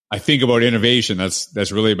I think about innovation,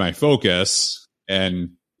 that's really my focus. And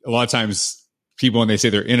a lot of times people, when they say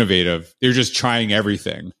they're innovative, they're just trying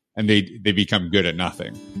everything and they become good at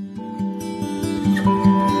nothing.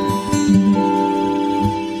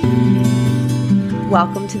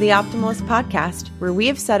 Welcome to the Optimalist Podcast, where we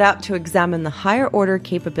have set out to examine the higher order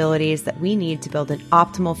capabilities that we need to build an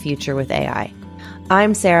optimal future with AI.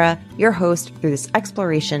 I'm Sarah, your host through this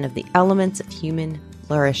exploration of the elements of human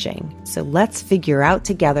flourishing. So let's figure out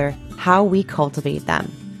together how we cultivate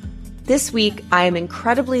them. This week, I am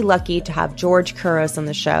incredibly lucky to have George Couros on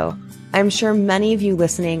the show. I'm sure many of you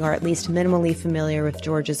listening are at least minimally familiar with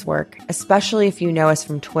George's work, especially if you know us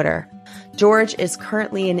from Twitter. George is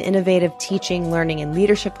currently an innovative teaching, learning, and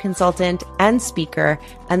leadership consultant and speaker,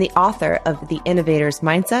 and the author of The Innovator's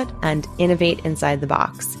Mindset and Innovate Inside the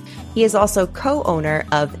Box. He is also co-owner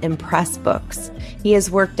of Impress Books. He has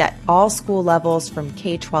worked at all school levels from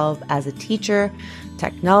K-12 as a teacher,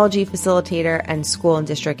 technology facilitator, and school and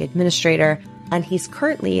district administrator, and he's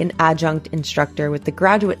currently an adjunct instructor with the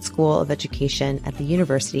Graduate School of Education at the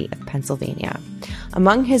University of Pennsylvania.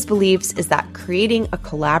 Among his beliefs is that creating a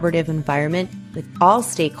collaborative environment with all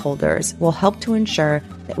stakeholders will help to ensure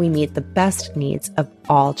that we meet the best needs of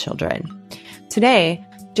all children. Today,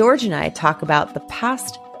 George and I talk about the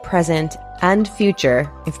past, present, and future,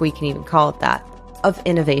 if we can even call it that, of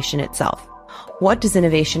innovation itself. What does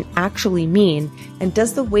innovation actually mean, and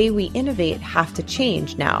does the way we innovate have to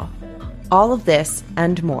change now? All of this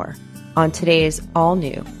and more on today's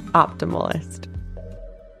all-new Optimalist.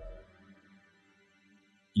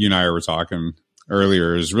 You and I were talking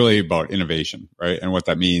earlier is really about innovation, right? And what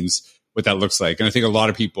that means, what that looks like. And I think a lot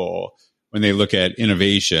of people, when they look at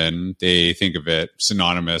innovation, they think of it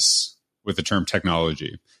synonymous with the term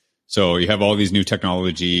technology. So you have all these new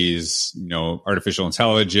technologies, artificial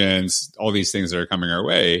intelligence, all these things that are coming our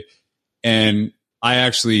way. And I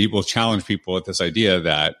actually will challenge people with this idea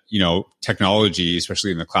that, technology,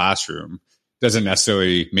 especially in the classroom, doesn't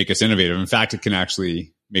necessarily make us innovative. In fact, it can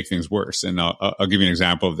actually make things worse. And I'll give you an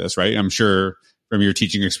example of this, right? I'm sure from your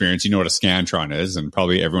teaching experience, you know what a Scantron is, and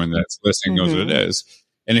probably everyone that's listening knows what it is.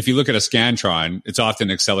 And if you look at a Scantron, it's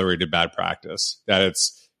often accelerated bad practice, that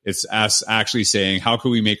it's us actually saying, how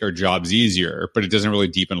can we make our jobs easier? But it doesn't really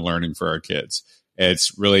deepen learning for our kids.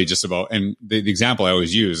 It's really just about, and the example I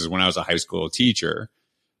always use is when I was a high school teacher,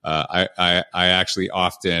 I actually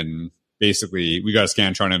often, basically, we got a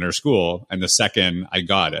Scantron in our school, and the second I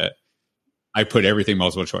got it, I put everything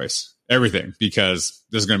multiple choice, everything, because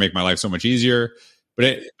this is going to make my life so much easier. But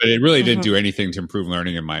it really didn't do anything to improve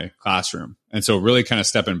learning in my classroom. And so really kind of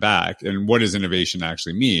stepping back, and what does innovation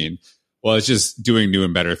actually mean? Well, it's just doing new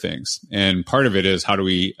and better things. And part of it is, how do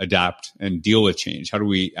we adapt and deal with change? How do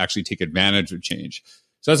we actually take advantage of change?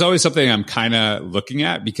 So that's always something I'm kind of looking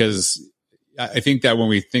at, because I think that when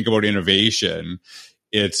we think about innovation,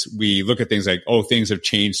 we look at things like, things have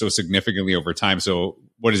changed so significantly over time. So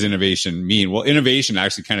what does innovation mean? Well, innovation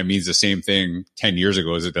actually kind of means the same thing 10 years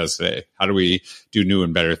ago as it does today. How do we do new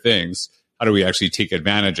and better things? How do we actually take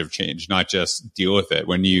advantage of change, not just deal with it?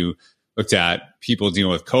 When you looked at people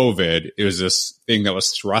dealing with COVID, it was this thing that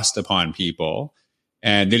was thrust upon people,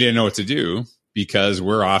 and they didn't know what to do because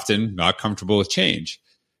we're often not comfortable with change.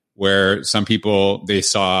 Where some people, they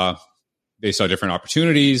saw different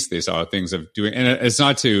opportunities, they saw things of doing, and it's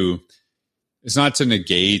not to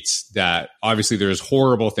negate that obviously there's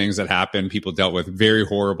horrible things that happen. People dealt with very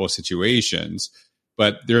horrible situations,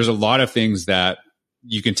 but there's a lot of things that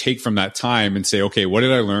you can take from that time and say, okay, what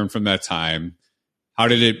did I learn from that time? How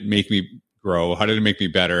did it make me grow? How did it make me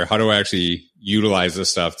better? How do I actually utilize this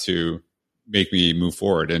stuff to make me move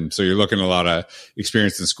forward? And so you're looking at a lot of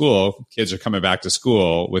experience in school. Kids are coming back to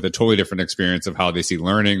school with a totally different experience of how they see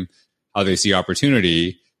learning, how they see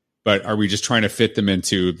opportunity. But are we just trying to fit them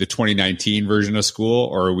into the 2019 version of school?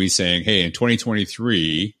 Or are we saying, hey, in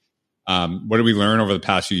 2023, what did we learn over the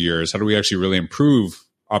past few years? How do we actually really improve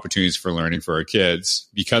opportunities for learning for our kids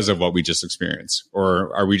because of what we just experienced?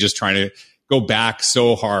 Or are we just trying to go back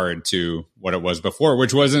so hard to what it was before,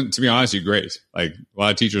 which wasn't, to be honest with you, great. Like, a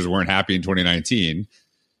lot of teachers weren't happy in 2019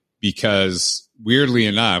 because, weirdly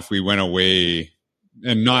enough, we went away,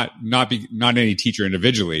 and not any teacher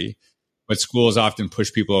individually, but schools often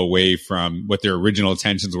push people away from what their original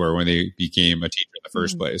intentions were when they became a teacher in the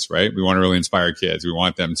first place, right? We want to really inspire kids. We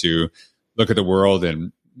want them to look at the world,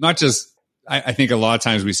 and not just, I think a lot of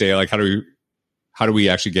times we say, like, how do we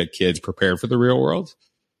actually get kids prepared for the real world?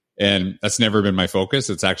 And that's never been my focus.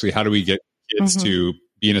 It's actually, how do we get kids to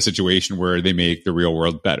be in a situation where they make the real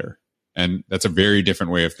world better? And that's a very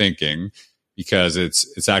different way of thinking, because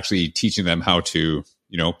it's actually teaching them how to,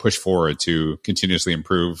 push forward to continuously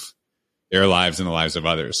improve their lives and the lives of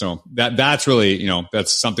others. So that's really,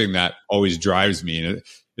 that's something that always drives me. And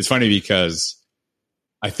it's funny because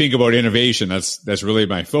I think about innovation. That's really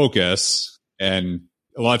my focus. And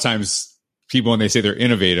a lot of times people, when they say they're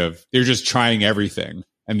innovative, they're just trying everything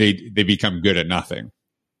and they become good at nothing,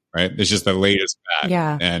 right? It's just the latest fad.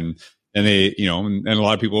 Yeah. And they, and a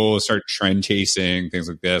lot of people start trend chasing things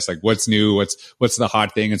like this, like what's new, what's the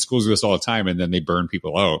hot thing, and schools do this all the time. And then they burn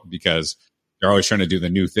people out because they're always trying to do the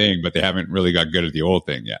new thing, but they haven't really got good at the old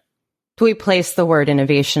thing yet. Do we place the word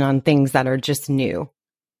innovation on things that are just new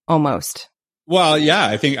almost? Well, yeah,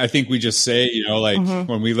 I think we just say,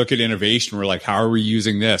 when we look at innovation, we're like, how are we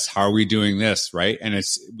using this? How are we doing this? Right. And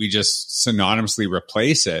we just synonymously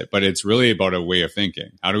replace it, but it's really about a way of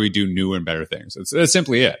thinking. How do we do new and better things? That's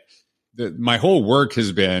simply it. My whole work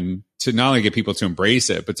has been to not only get people to embrace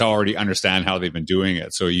it, but to already understand how they've been doing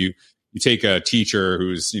it. So you take a teacher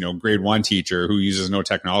who's, grade 1 teacher who uses no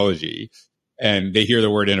technology, and they hear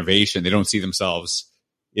the word innovation. They don't see themselves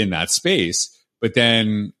in that space. But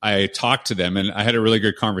then I talked to them, and I had a really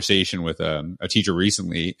good conversation with a teacher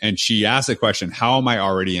recently, and she asked the question, how am I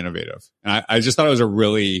already innovative? And I just thought it was a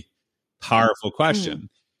really powerful question.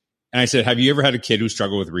 And I said, have you ever had a kid who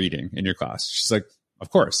struggled with reading in your class? She's like, of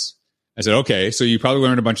course. I said, okay, so you probably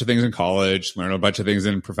learned a bunch of things in college, learned a bunch of things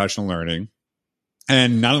in professional learning,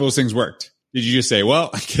 and none of those things worked. Did you just say, well,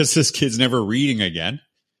 I guess this kid's never reading again?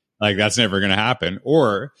 Like, that's never going to happen.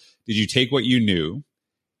 Or did you take what you knew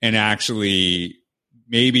and actually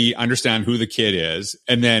maybe understand who the kid is,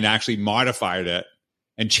 and then actually modified it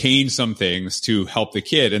and changed some things to help the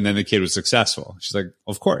kid, and then the kid was successful? She's like,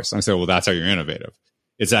 of course. And I said, well, that's how you're innovative.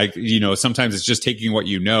 It's like, sometimes it's just taking what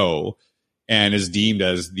you know and is deemed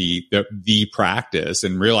as the practice,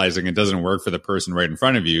 and realizing it doesn't work for the person right in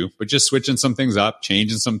front of you, but just switching some things up,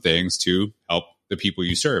 changing some things to help the people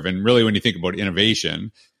you serve. And really, when you think about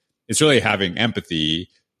innovation, it's really having empathy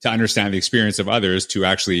to understand the experience of others to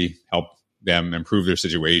actually help them improve their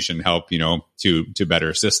situation, help, to better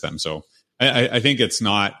assist them. So I think it's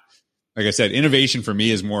not, like I said, innovation for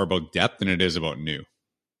me is more about depth than it is about new.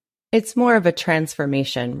 It's more of a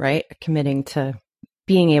transformation, right? Committing to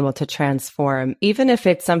being able to transform, even if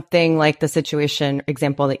it's something like the situation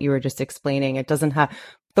example that you were just explaining. It doesn't have,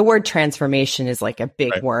 the word transformation is like a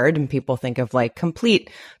big word, and people think of like complete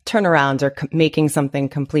turnarounds or making something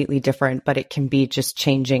completely different, but it can be just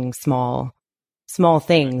changing small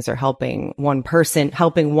things, or helping one person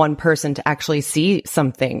to actually see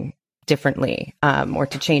something differently, or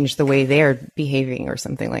to change the way they're behaving or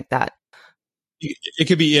something like that. It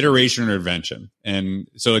could be iteration or invention. And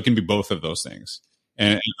so it can be both of those things.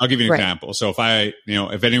 And I'll give you an example. So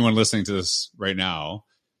if anyone listening to this right now,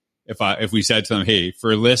 if we said to them, hey,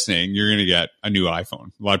 for listening, you're going to get a new iPhone,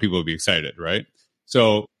 a lot of people would be excited, right?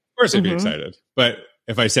 So of course they'd be excited. But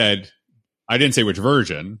if I said, I didn't say which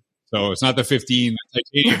version, so it's not the 15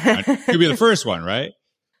 titanium one, it could be the first one, right?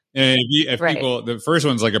 And if people, the first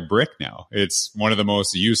one's like a brick now. It's one of the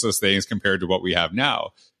most useless things compared to what we have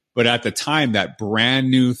now. But at the time, that brand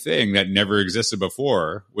new thing that never existed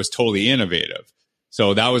before was totally innovative.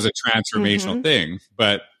 So that was a transformational thing.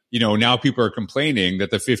 But, now people are complaining that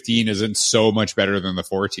the 15 isn't so much better than the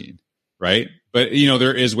 14, right? But,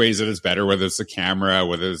 there is ways that it's better, whether it's the camera,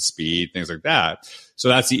 whether it's speed, things like that. So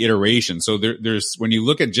that's the iteration. So there's, when you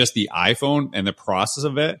look at just the iPhone and the process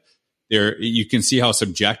of it, you can see how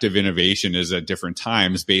subjective innovation is at different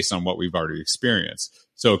times based on what we've already experienced.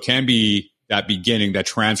 So it can be that beginning, that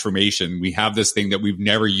transformation. We have this thing that we've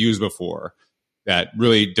never used before that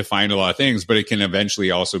really defined a lot of things, but it can eventually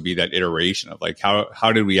also be that iteration of like,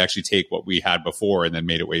 how did we actually take what we had before and then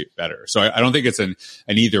made it way better? So I don't think it's an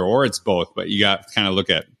either or, it's both, but you got to kind of look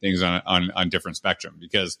at things on different spectrum,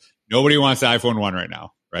 because nobody wants the iPhone 1 right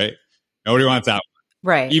now, right? Nobody wants that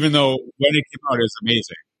one. Right. Even though when it came out, it's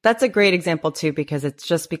amazing. That's a great example too, because it's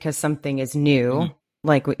just because something is new,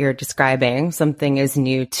 like what you're describing, something is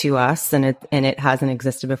new to us and it hasn't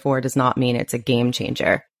existed before, does not mean it's a game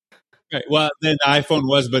changer. Right. Well, then the iPhone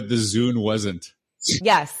was, but the Zune wasn't.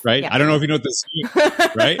 Yes. Right. Yeah. I don't know if you know what the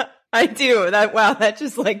Zune, right? I do. That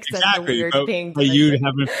just like sends a weird ping. But you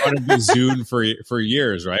haven't thought of the Zune for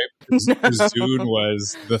years, right? The Zune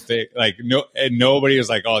was the thing. Like and nobody was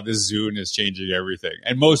like, "Oh, this Zune is changing everything."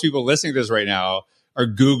 And most people listening to this right now are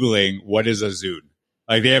Googling what is a Zune.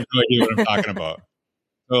 Like they have no idea what I'm talking about.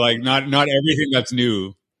 So like, not everything that's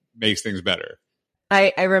new makes things better.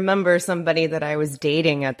 I remember somebody that I was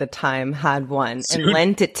dating at the time had one and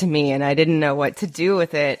lent it to me, and I didn't know what to do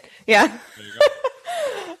with it. Yeah. There you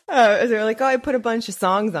go. They were like, "Oh, I put a bunch of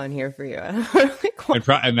songs on here for you." And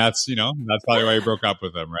that's that's probably why you broke up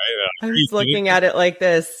with them, right? I was looking at it like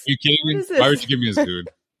this. Are you kidding me? Why would you give me a Zune?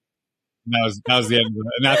 That was the end of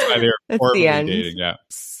it. And that's why they were That's horribly the end. dating. Yeah.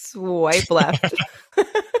 Swipe left.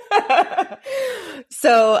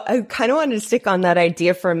 So I kind of wanted to stick on that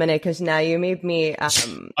idea for a minute because now you made me On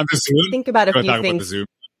the Zoom? think about a few Talk about the things. Zoom.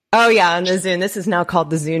 Oh yeah, on the Zoom. This is now called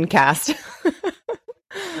the Zoomcast,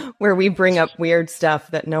 where we bring up weird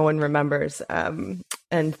stuff that no one remembers, and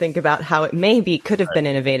think about how it could have been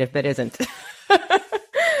innovative, but isn't.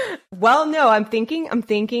 Well, no, I'm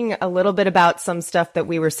thinking a little bit about some stuff that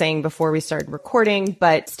we were saying before we started recording,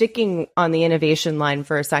 but sticking on the innovation line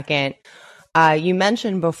for a second, you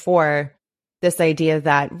mentioned before this idea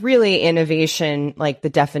that really innovation, like the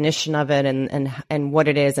definition of it and what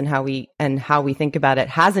it is and how we think about it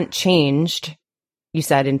hasn't changed. You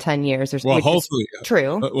said in 10 years, well, hopefully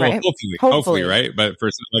true, right? Hopefully, right? But for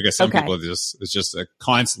like some people, it's just a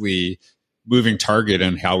constantly moving target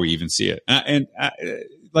on how we even see it. And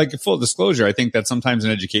like full disclosure, I think that sometimes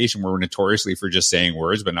in education we're notoriously for just saying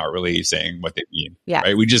words, but not really saying what they mean. Yeah,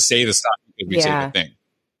 right. We just say the stuff because we say the thing.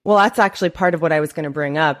 Well, that's actually part of what I was going to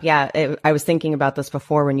bring up. Yeah, I was thinking about this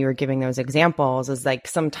before when you were giving those examples. Is like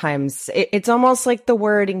sometimes it's almost like the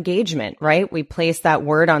word engagement, right? We place that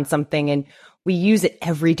word on something and we use it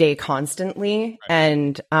every day constantly. Right.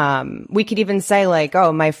 And we could even say like,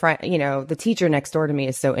 oh, my friend, the teacher next door to me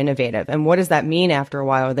is so innovative. And what does that mean after a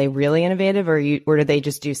while? Are they really innovative or did they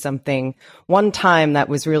just do something one time that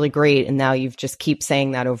was really great and now you've just keep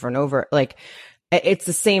saying that over and over? Like it's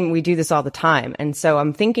the same. We do this all the time. And so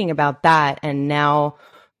I'm thinking about that and now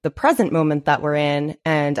the present moment that we're in.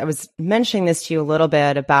 And I was mentioning this to you a little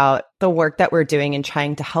bit about the work that we're doing and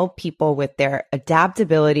trying to help people with their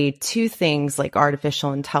adaptability to things like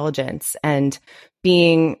artificial intelligence and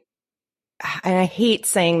being, and I hate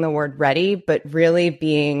saying the word ready, but really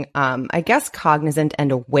being, I guess, cognizant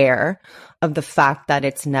and aware of the fact that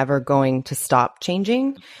it's never going to stop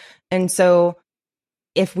changing. And so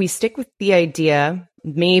if we stick with the idea,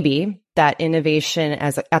 maybe that innovation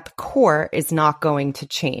at the core is not going to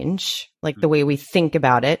change, like the way we think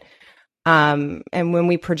about it. And when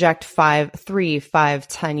we project 5,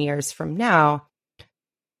 10 years from now,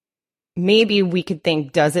 maybe we could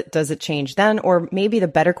think, does it change then? Or maybe the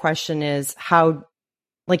better question is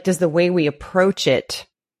does the way we approach it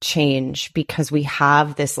change because we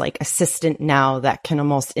have this like assistant now that can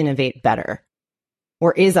almost innovate better?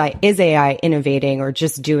 Or is AI innovating or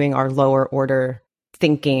just doing our lower order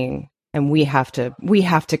thinking? And we have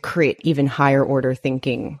to create even higher order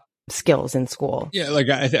thinking skills in school. Yeah, like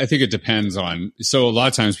I think it depends on. So a lot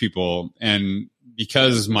of times people, and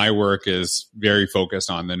because my work is very focused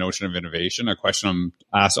on the notion of innovation, a question I'm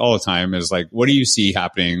asked all the time is like, what do you see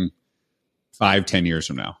happening 5-10 years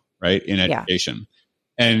from now, right, in education?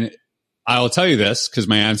 Yeah. And I'll tell you this because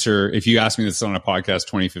my answer, if you asked me this on a podcast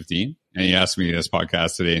 2015 and you asked me this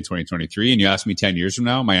podcast today in 2023 and you ask me 10 years from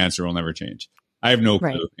now, my answer will never change. I have no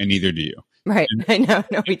clue, and neither do you. Right. I know.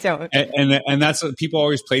 No, we don't. And that's what people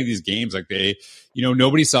always play these games. Like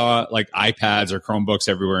nobody saw like iPads or Chromebooks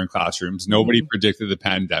everywhere in classrooms. Nobody predicted the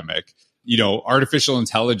pandemic. Artificial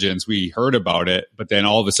intelligence, we heard about it, but then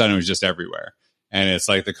all of a sudden it was just everywhere. And it's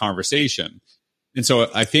like the conversation. And so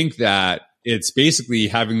I think that it's basically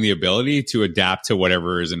having the ability to adapt to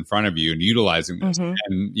whatever is in front of you and utilizing this.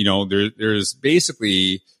 And, there's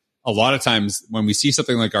basically a lot of times when we see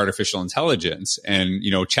something like artificial intelligence and,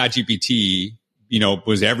 ChatGPT,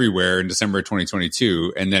 was everywhere in December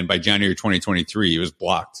 2022. And then by January 2023, it was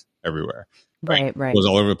blocked everywhere. Right. It was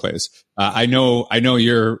all over the place. I know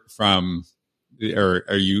you're from, or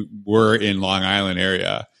you were in Long Island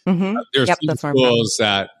area. There's some schools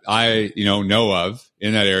that I, know of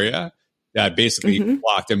in that area that basically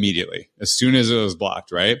blocked immediately as soon as it was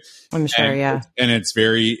blocked. Right. I'm sure. And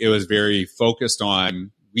it was very focused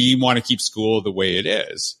on, we want to keep school the way it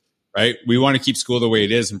is, right? We want to keep school the way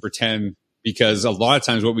it is and pretend, because a lot of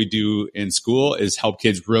times what we do in school is help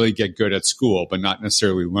kids really get good at school, but not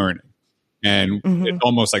necessarily learning. And it's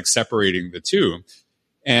almost like separating the two.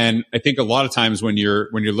 And I think a lot of times when you're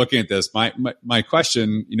looking at this, my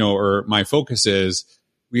question, or my focus is,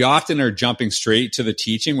 we often are jumping straight to the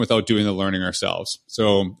teaching without doing the learning ourselves.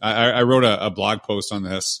 So I wrote a blog post on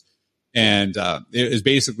this. And it is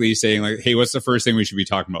basically saying like, hey, what's the first thing we should be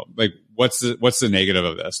talking about? Like, what's the negative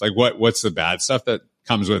of this? Like, what's the bad stuff that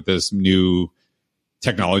comes with this new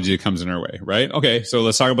technology that comes in our way, right? Okay, so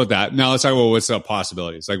let's talk about that. Now let's talk about what's the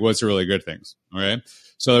possibilities. Like, what's the really good things? Okay,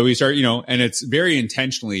 so we start, and it's very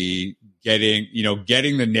intentionally getting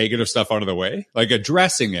the negative stuff out of the way, like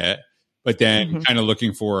addressing it, but then kind of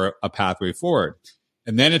looking for a pathway forward.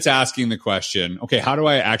 And then it's asking the question, okay, how do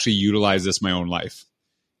I actually utilize this in my own life?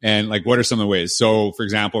 And like, what are some of the ways? So for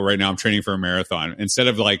example, right now I'm training for a marathon. Instead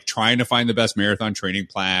of like trying to find the best marathon training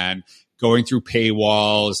plan, going through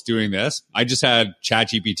paywalls, doing this, I just had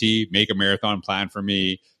ChatGPT make a marathon plan for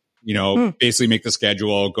me, basically make the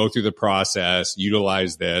schedule, go through the process,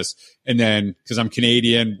 utilize this. And then, because I'm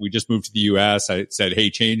Canadian, we just moved to the US. I said, hey,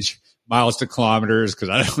 change miles to kilometers because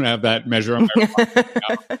I don't have that measure on my phone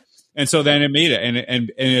right now. And so then it made it.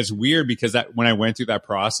 And it's weird because that when I went through that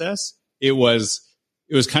process, it was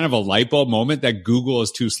kind of a light bulb moment that Google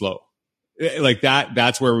is too slow. Like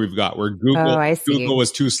that's where we've got where Google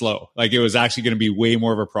was too slow. Like it was actually going to be way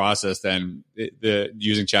more of a process than the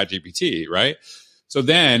using ChatGPT, right? So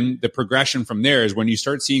then the progression from there is when you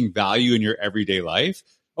start seeing value in your everyday life.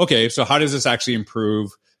 Okay, so how does this actually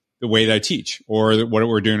improve the way that I teach or what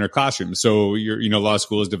we're doing in our classroom? So a lot of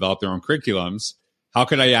schools develop their own curriculums. How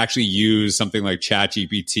could I actually use something like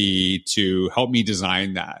ChatGPT to help me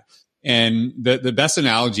design that? And the best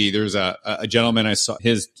analogy, there's a gentleman I saw,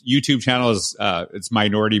 his YouTube channel is, it's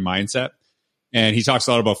Minority Mindset. And he talks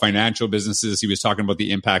a lot about financial businesses. He was talking about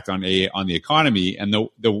the impact on the economy and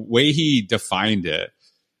the way he defined it,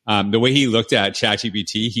 the way he looked at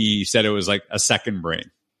ChatGPT, he said it was like a second brain,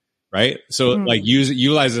 right? So like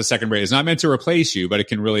utilize a second brain. It's not meant to replace you, but it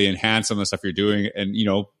can really enhance some of the stuff you're doing and,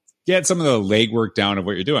 get some of the legwork down of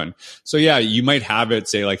what you're doing. So yeah, you might have it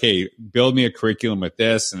say like, hey, build me a curriculum with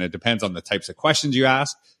this. And it depends on the types of questions you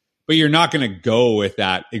ask, but you're not going to go with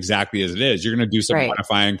that exactly as it is. You're going to do some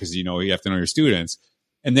modifying because, you have to know your students.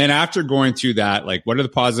 And then after going through that, like what are the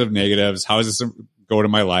positive negatives? How does this go to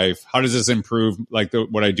my life? How does this improve like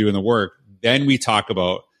what I do in the work? Then we talk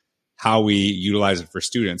about how we utilize it for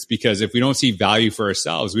students, because if we don't see value for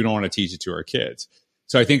ourselves, we don't want to teach it to our kids.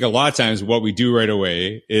 So I think a lot of times what we do right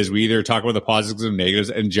away is we either talk about the positives and negatives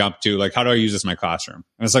and jump to like, how do I use this in my classroom?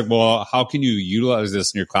 And it's like, well, how can you utilize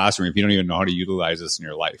this in your classroom if you don't even know how to utilize this in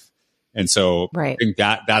your life? And so I think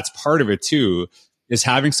that's part of it too, is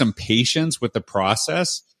having some patience with the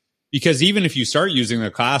process, because even if you start using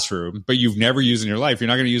the classroom, but you've never used it in your life, you're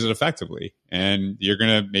not going to use it effectively. And you're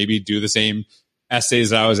going to maybe do the same essays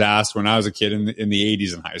that I was asked when I was a kid in the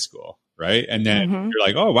 80s in high school. Right. And then you're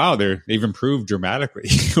like, oh, wow, they've improved dramatically.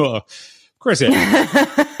 Well, of course.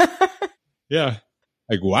 Yeah. Yeah.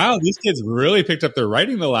 Like, wow, these kids really picked up their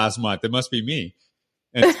writing the last month. It must be me.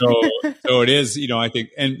 And so it is, I think,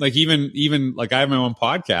 and like, even like I have my own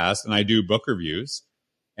podcast and I do book reviews,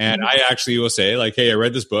 and I actually will say like, hey, I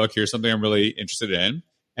read this book. Here's something I'm really interested in.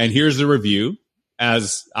 And here's the review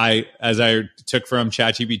as I took from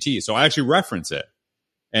ChatGPT. So I actually reference it.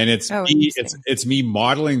 And it's me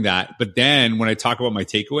modeling that. But then when I talk about my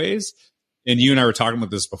takeaways, and you and I were talking about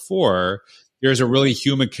this before, there's a really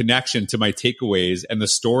human connection to my takeaways and the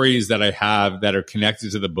stories that I have that are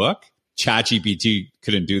connected to the book. ChatGPT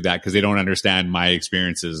couldn't do that because they don't understand my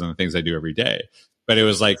experiences and the things I do every day. But it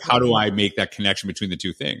was like, how do I make that connection between the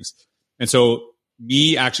two things? And so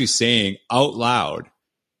me actually saying out loud,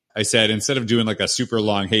 I said, instead of doing like a super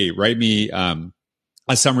long, hey, write me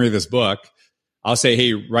a summary of this book, I'll say,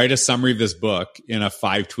 hey, write a summary of this book in a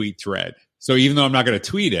 5-tweet thread. So even though I'm not going to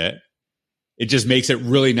tweet it, it just makes it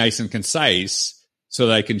really nice and concise so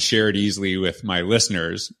that I can share it easily with my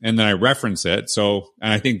listeners. And then I reference it. And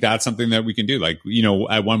I think that's something that we can do. Like,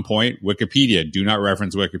 at one point, Wikipedia, do not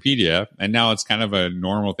reference Wikipedia. And now it's kind of a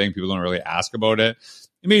normal thing. People don't really ask about it.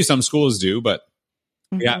 And maybe some schools do, but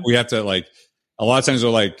we have to like, a lot of times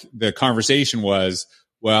the conversation was,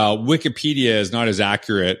 well, Wikipedia is not as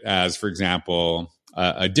accurate as, for example,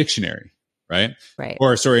 a dictionary, right? Right.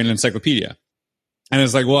 Or an encyclopedia. And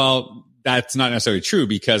it's like, well, that's not necessarily true,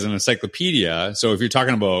 because an encyclopedia, so if you're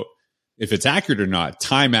talking about if it's accurate or not,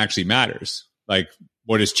 time actually matters. Like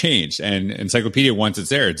what has changed. And encyclopedia, once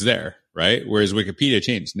it's there, right? Whereas Wikipedia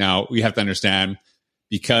changed. Now we have to understand,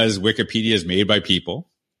 because Wikipedia is made by people,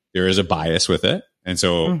 there is a bias with it. And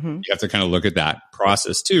so you have to kind of look at that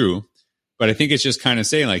process too. But I think it's just kind of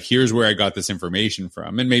saying like, here's where I got this information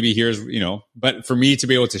from. And maybe here's, but for me to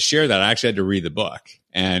be able to share that, I actually had to read the book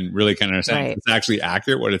and really kind of understand if it's actually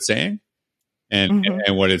accurate what it's saying and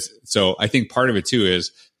what it's. So I think part of it too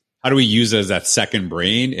is, how do we use it as that second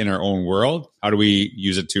brain in our own world? How do we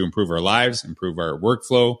use it to improve our lives, improve our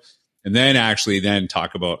workflow? And then actually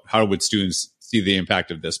talk about how would students see the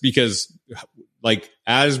impact of this? Because like,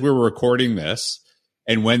 as we're recording this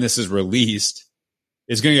and when this is released,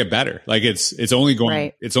 it's going to get better. Like it's only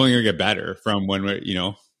going to get better from when we're,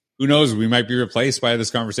 who knows, we might be replaced by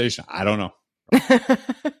this conversation. I don't know.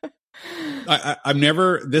 I'm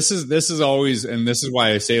never, this is always, and this is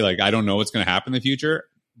why I say like, I don't know what's going to happen in the future,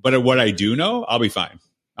 but what I do know, I'll be fine.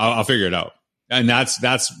 I'll figure it out. And that's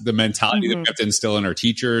the mentality that we have to instill in our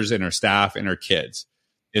teachers and our staff and our kids.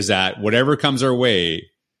 is that whatever comes our way,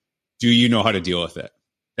 do you know how to deal with it?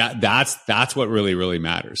 That's what really, really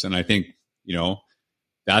matters. And I think,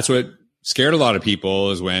 that's what scared a lot of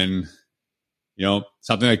people is when,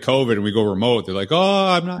 something like COVID and we go remote, they're like, oh,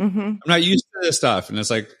 I'm not used to this stuff. And it's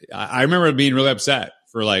like, I remember being really upset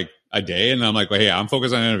for like a day. And I'm like, well, hey, I'm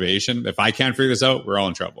focused on innovation. If I can't figure this out, we're all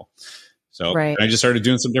in trouble. So I just started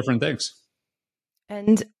doing some different things.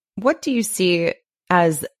 And what do you see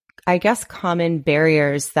as, I guess, common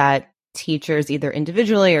barriers that teachers, either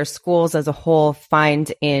individually or schools as a whole,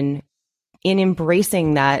 find in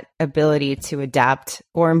embracing that ability to adapt,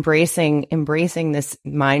 or embracing this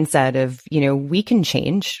mindset of, we can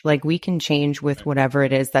change, like we can change with whatever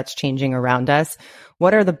it is that's changing around us?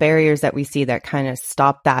 What are the barriers that we see that kind of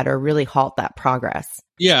stop that or really halt that progress?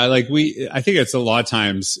 Yeah, I think it's a lot of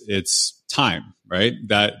times it's time, right?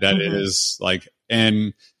 That it is like,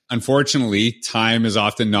 and unfortunately, time is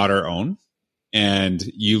often not our own. And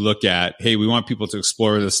you look at, hey, we want people to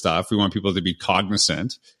explore this stuff. We want people to be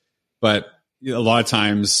cognizant. But a lot of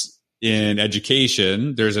times in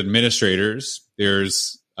education, there's administrators,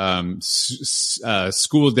 there's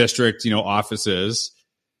school district, offices,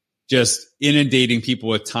 just inundating people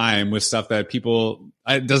with time with stuff that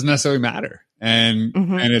it doesn't necessarily matter. And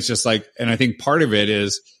it's just like, and I think part of it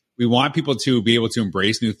is we want people to be able to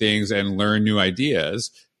embrace new things and learn new ideas.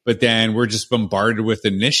 But then we're just bombarded with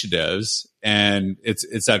initiatives, and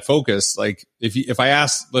it's that focus. Like if I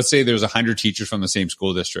ask, let's say there's 100 teachers from the same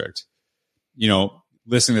school district,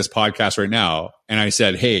 listening to this podcast right now, and I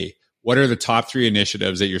said, hey, what are the top 3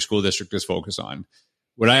 initiatives that your school district is focused on?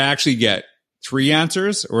 Would I actually get 3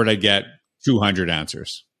 answers, or would I get 200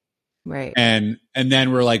 answers? Right. And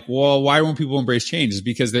then we're like, well, why won't people embrace change? It's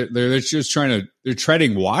because they're just they're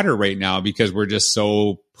treading water right now because we're just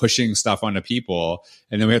so pushing stuff onto people,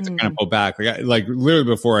 and then we have to kind of pull back. Like literally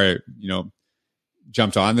before I,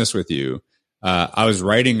 jumped on this with you, I was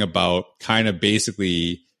writing about kind of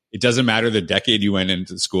basically, it doesn't matter the decade you went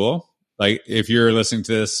into school. Like if you're listening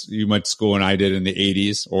to this, you went to school when I did in the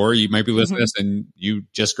 80s, or you might be listening to this and you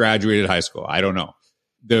just graduated high school. I don't know.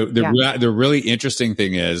 The really interesting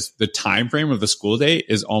thing is the time frame of the school day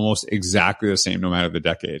is almost exactly the same no matter the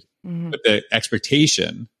decade. But the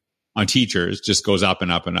expectation on teachers just goes up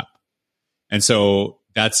and up and up. And so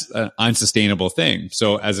that's an unsustainable thing.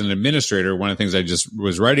 So as an administrator, one of the things I just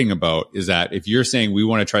was writing about is that if you're saying we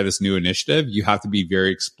want to try this new initiative, you have to be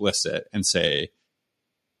very explicit and say,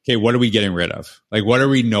 okay, what are we getting rid of? Like, what are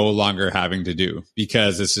we no longer having to do?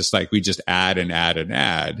 Because it's just like we just add and add and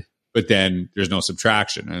add, but then there's no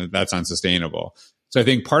subtraction, and that's unsustainable. So I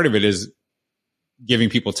think part of it is giving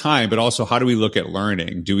people time, but also how do we look at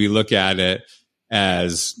learning? Do we look at it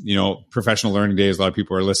as, professional learning days? A lot of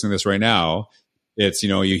people are listening to this right now. It's,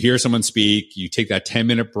 you hear someone speak, you take that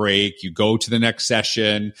 10-minute break, you go to the next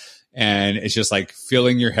session, and it's just like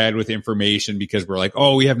filling your head with information because we're like,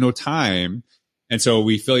 oh, we have no time. And so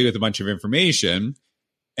we fill you with a bunch of information.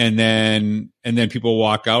 And then people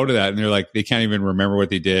walk out of that and they're like, they can't even remember what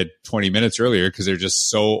they did 20 minutes earlier because they're just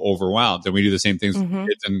so overwhelmed. And we do the same things with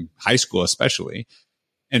kids in high school, especially.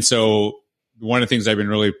 And so one of the things I've been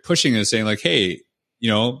really pushing is saying like, hey,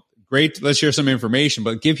 great, let's share some information,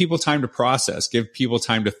 but give people time to process, give people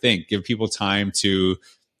time to think, give people time to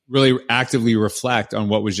really actively reflect on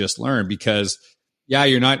what was just learned. Because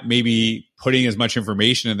you're not maybe putting as much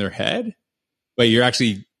information in their head, but you're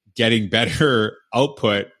actually getting better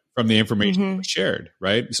output from the information that was shared,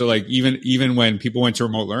 right? So like even when people went to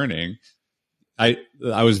remote learning, I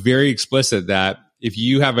was very explicit that if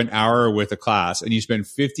you have an hour with a class and you spend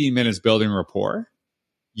 15 minutes building rapport,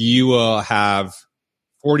 you will have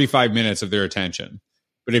 45 minutes of their attention.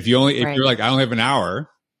 But if you're like, I only have an hour,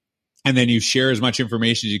 and then you share as much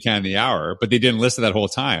information as you can in the hour, but they didn't listen that whole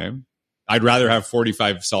time, I'd rather have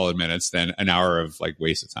 45 solid minutes than an hour of like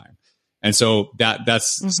waste of time. And so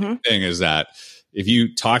that's the thing is that if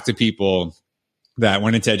you talk to people that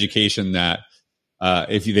went into education that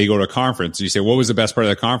if they go to a conference, you say, what was the best part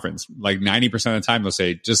of the conference? Like 90% of the time, they'll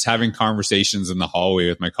say, just having conversations in the hallway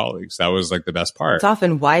with my colleagues. That was like the best part. It's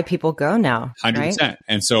often why people go now. 100%. Right?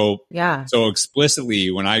 And so, so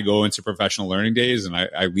explicitly, when I go into professional learning days and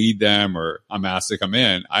I lead them or I'm asked to come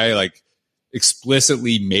in, I like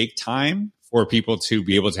explicitly make time for people to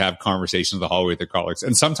be able to have conversations in the hallway with their colleagues.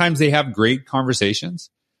 And sometimes they have great conversations.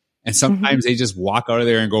 And sometimes they just walk out of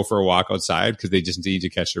there and go for a walk outside because they just need to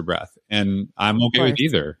catch their breath. And I'm okay with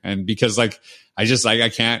either. And because like, I just like,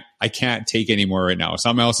 I can't take any more right now.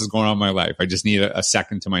 Something else is going on in my life. I just need a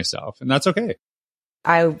second to myself, and that's okay.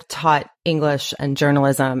 I taught English and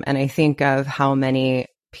journalism, and I think of how many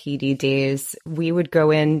PD days, we would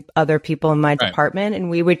go in, other people in my department, and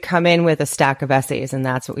we would come in with a stack of essays, and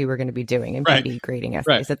that's what we were going to be doing, and PD grading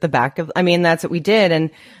essays at the back of, that's what we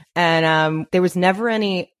did. And there was never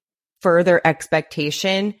any further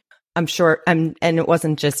expectation. I'm sure, and it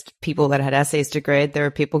wasn't just people that had essays to grade. There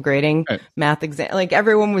were people grading math exam. Like,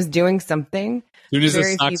 everyone was doing something.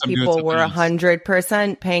 Very few people were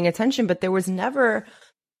 100% paying attention, but there was never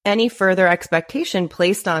any further expectation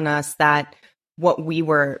placed on us that what we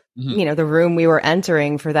were, the room we were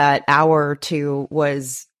entering for that hour or two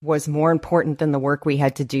was more important than the work we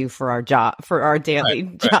had to do for our job, for our daily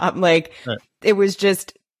job. It was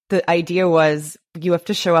just, the idea was, you have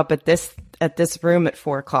to show up at this room at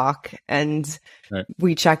 4:00, and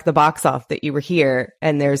we check the box off that you were here.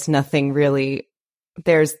 And there's nothing really,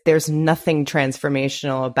 there's nothing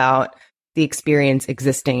transformational about the experience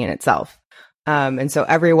existing in itself. And so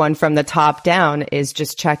everyone from the top down is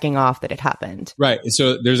just checking off that it happened. Right.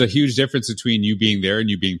 So there's a huge difference between you being there and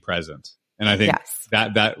you being present. And I think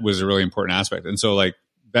that was a really important aspect. And so like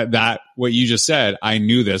that what you just said, I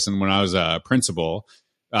knew this. And when I was a principal,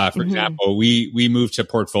 for example, we moved to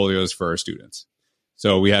portfolios for our students.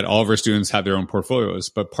 So we had all of our students have their own portfolios,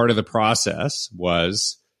 but part of the process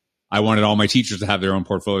was I wanted all my teachers to have their own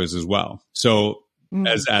portfolios as well. So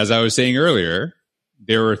as I was saying earlier,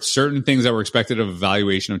 there were certain things that were expected of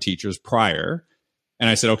evaluation of teachers prior. And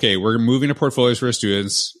I said, okay, we're moving to portfolios for our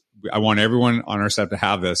students. I want everyone on our staff to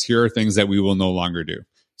have this. Here are things that we will no longer do.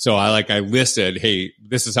 So I listed, hey,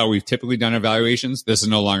 this is how we've typically done evaluations. This is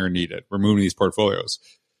no longer needed. We're moving these portfolios.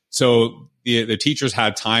 So the teachers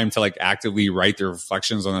had time to like actively write their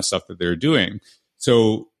reflections on the stuff that they're doing.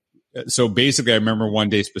 So basically, I remember one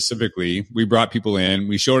day specifically, we brought people in,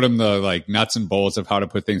 we showed them the like nuts and bolts of how to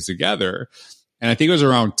put things together. And I think it was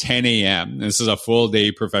around 10 a.m. This is a full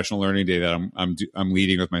day professional learning day that I'm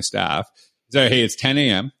leading with my staff. So, hey, it's 10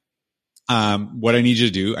 a.m. What I need you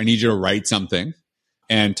to do, I need you to write something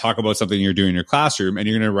and talk about something you're doing in your classroom, and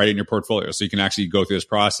you're going to write it in your portfolio so you can actually go through this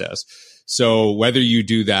process. So whether you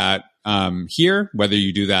do that here, whether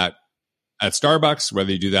you do that at Starbucks,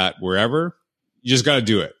 whether you do that wherever, you just got to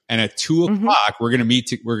do it. And at 2:00, we're going to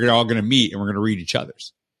meet. We're all going to meet, and we're going to read each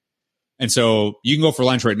other's. And so you can go for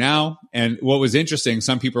lunch right now. And what was interesting,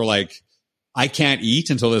 some people are like, I can't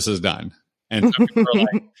eat until this is done. And some people are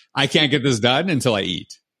like, I can't get this done until I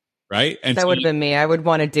eat. Right. And that would have been me. I would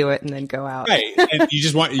want to do it and then go out. Right. And you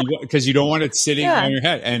just want, because you don't want it sitting on your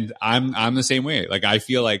head. And I'm the same way. Like, I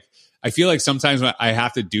feel like sometimes when I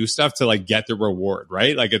have to do stuff to like get the reward,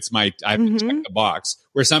 right? Like I have to check the box,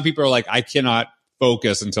 where some people are like, I cannot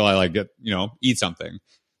focus until I like get, eat something.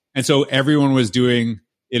 And so everyone was doing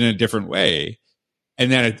in a different way. And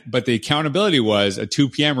then, but the accountability was at 2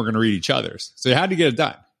 p.m. we're going to read each other's. So they had to get it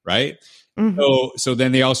done. Right. So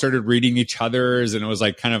then they all started reading each other's, and it was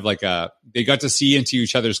like kind of like they got to see into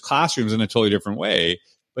each other's classrooms in a totally different way.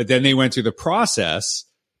 But then they went through the process,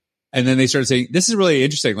 and then they started saying, this is really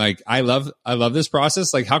interesting. Like, I love this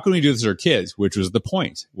process. Like, how can we do this with our kids? Which was the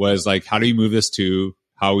point, was like, how do you move this to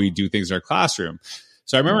how we do things in our classroom?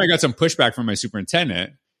 So I remember I got some pushback from my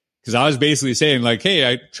superintendent, because I was basically saying like,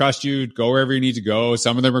 hey, I trust you, go wherever you need to go.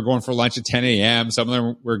 Some of them are going for lunch at 10 a.m. Some of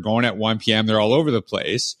them were going at 1 p.m. They're all over the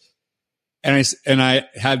place. And I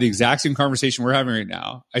had the exact same conversation we're having right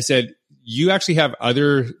now. I said, you actually have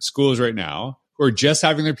other schools right now who are just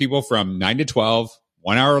having their people from 9 to 12,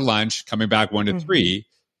 1 hour lunch, coming back 1 to 3.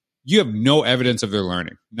 You have no evidence of their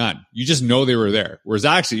learning. None. You just know they were there. Whereas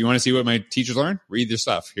actually, you want to see what my teachers learn? Read their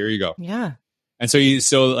stuff. Here you go. Yeah. And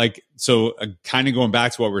so kind of going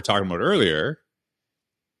back to what we were talking about earlier,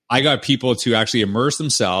 I got people to actually immerse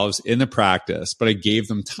themselves in the practice, but I gave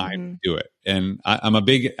them time to do it. And I'm a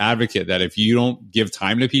big advocate that if you don't give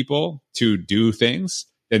time to people to do things,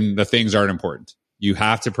 then the things aren't important. You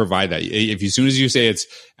have to provide that. If as soon as you say it's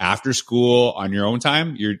after school on your own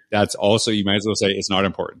time, that's also, you might as well say it's not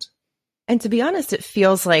important. And to be honest, it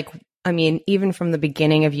feels like, even from the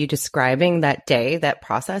beginning of you describing that day, that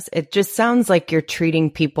process, it just sounds like you're treating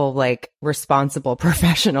people like responsible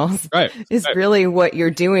professionals. Right. Is really what you're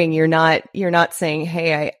doing. You're not saying,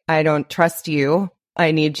 hey, I don't trust you. I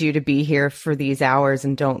need you to be here for these hours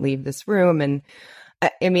and don't leave this room. And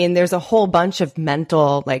there's a whole bunch of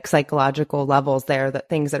mental, like psychological levels there, that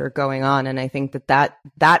things that are going on. And I think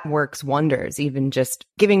that works wonders, even just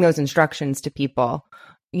giving those instructions to people,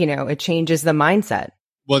 it changes the mindset.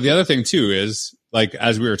 Well, the other thing too is, like,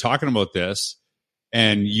 as we were talking about this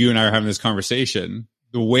and you and I are having this conversation,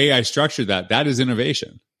 the way I structured that is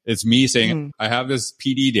innovation. It's me saying, I have this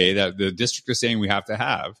PD day that the district is saying we have to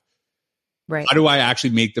have. Right. How do I actually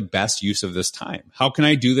make the best use of this time? How can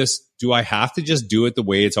I do this? Do I have to just do it the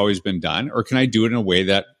way it's always been done? Or can I do it in a way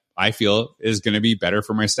that I feel is going to be better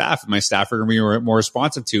for my staff? And my staff are going to be more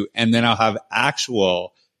responsive to, and then I'll have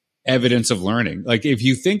actual evidence of learning. Like if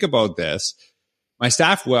you think about this, my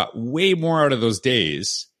staff got way more out of those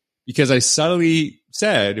days because I subtly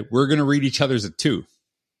said, we're going to read each other's at 2.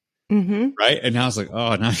 Right. And now I was like,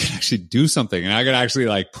 oh, now I can actually do something and I can actually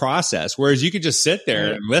like process. Whereas you could just sit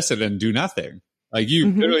there and listen and do nothing. Like you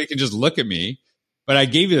literally can just look at me, but I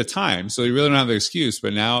gave you the time. So you really don't have the excuse.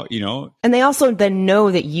 But now, And they also then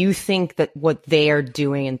know that you think that what they are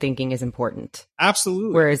doing and thinking is important.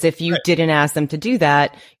 Absolutely. Whereas if you didn't ask them to do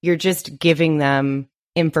that, you're just giving them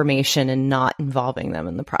information and not involving them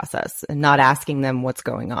in the process and not asking them what's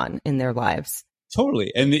going on in their lives.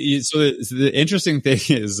 Totally. And so the interesting thing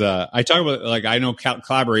is, I talk about, like, I know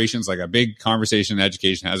collaboration's like a big conversation in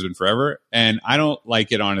education, has been forever. And I don't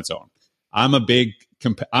like it on its own. I'm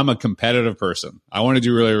a competitive person. I want to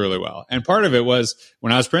do really, really well. And part of it was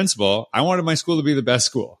when I was principal, I wanted my school to be the best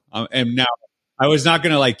school. And now I was not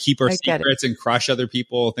going to like keep our secrets and crush other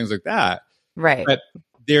people, things like that. Right. But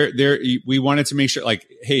we wanted to make sure, like,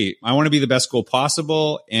 hey, I want to be the best school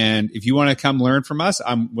possible. And if you want to come learn from us,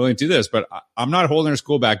 I'm willing to do this, but I'm not holding our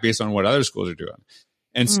school back based on what other schools are doing.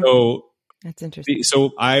 And so that's interesting.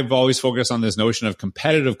 So I've always focused on this notion of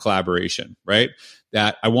competitive collaboration, right?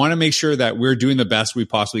 That I want to make sure that we're doing the best we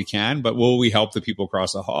possibly can, but will we help the people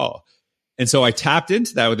across the hall? And so I tapped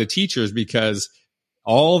into that with the teachers because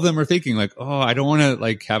all of them are thinking like, oh, I don't want to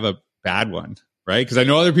like have a bad one. Right? Because I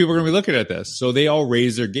know other people are going to be looking at this. So they all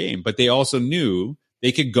raised their game, but they also knew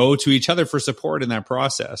they could go to each other for support in that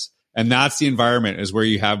process. And that's the environment, is where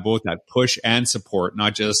you have both that push and support,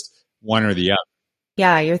 not just one or the other.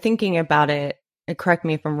 Yeah, you're thinking about it. Correct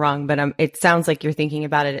me if I'm wrong, but it sounds like you're thinking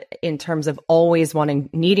about it in terms of always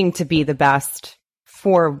needing to be the best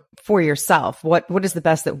for yourself. What is the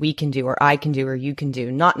best that we can do, or I can do, or you can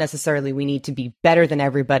do? Not necessarily we need to be better than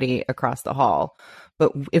everybody across the hall.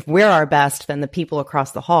 But if we're our best, then the people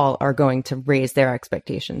across the hall are going to raise their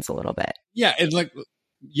expectations a little bit. Yeah. It's like,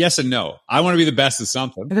 yes and no. I want to be the best at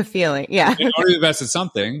something. The feeling. Yeah. I want to be the best at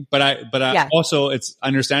something, but I also, it's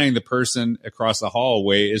understanding the person across the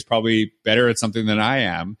hallway is probably better at something than I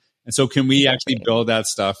am. And so can we actually build that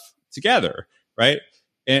stuff together? Right.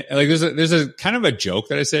 And like, there's a kind of a joke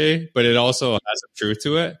that I say, but it also has some truth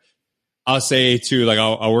to it. I'll say to like,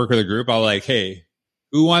 I'll work with a group. I'll like, hey,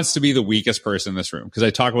 who wants to be the weakest person in this room? Because I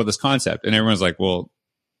talk about this concept and everyone's like, well,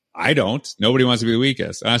 I don't. Nobody wants to be the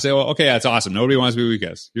weakest. And I say, well, okay, that's awesome. Nobody wants to be the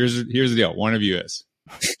weakest. Here's the deal. One of you is.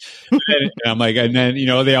 And I'm like, and then,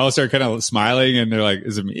 they all start kind of smiling and they're like,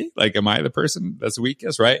 is it me? Like, am I the person that's the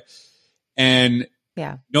weakest? Right. And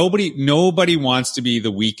nobody wants to be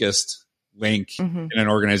the weakest link in an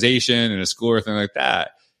organization, in a school, or anything like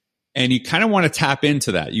that. And you kind of want to tap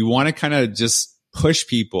into that. You want to kind of just push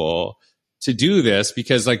people to do this,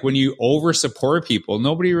 because like when you over support people,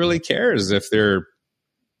 nobody really cares if they're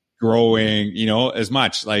growing, as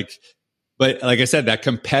much. Like, but like I said, that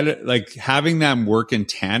competitive, like having them work in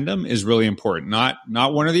tandem is really important. Not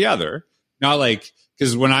one or the other. Not like,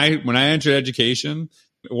 because when I entered education,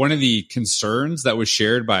 one of the concerns that was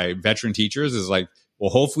shared by veteran teachers is like, well,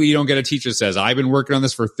 hopefully you don't get a teacher that says, I've been working on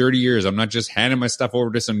this for 30 years. I'm not just handing my stuff over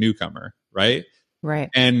to some newcomer. Right.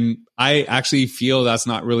 Right. And I actually feel that's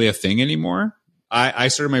not really a thing anymore. I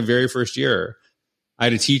started my very first year. I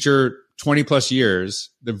had a teacher 20 plus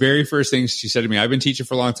years. The very first thing she said to me, I've been teaching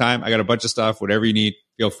for a long time. I got a bunch of stuff, whatever you need,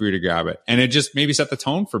 feel free to grab it. And it just maybe set the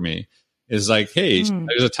tone for me. Is like, hey,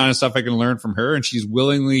 there's a ton of stuff I can learn from her, and she's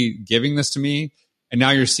willingly giving this to me. And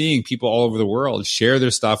now you're seeing people all over the world share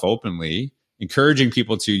their stuff openly, encouraging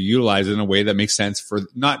people to utilize it in a way that makes sense for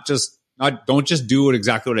don't just do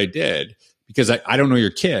exactly what I did. Because I don't know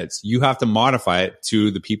your kids. You have to modify it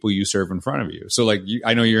to the people you serve in front of you. So like,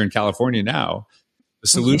 I know you're in California now. The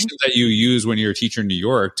solutions that you use when you're a teacher in New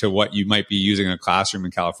York to what you might be using in a classroom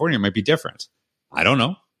in California might be different. I don't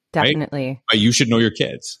know. Definitely. Right? But you should know your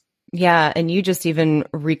kids. Yeah. And you just even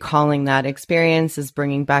recalling that experience is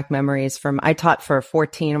bringing back memories from, I taught for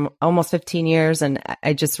almost 15 years. And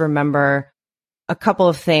I just remember a couple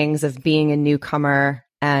of things of being a newcomer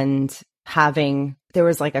and there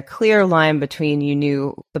was like a clear line between, you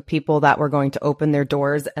knew the people that were going to open their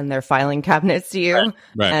doors and their filing cabinets to you,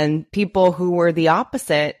 right. And people who were the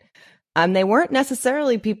opposite. They weren't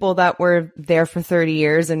necessarily people that were there for 30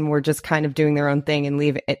 years and were just kind of doing their own thing and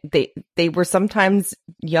leaving. They were sometimes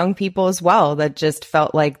young people as well that just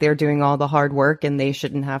felt like they're doing all the hard work and they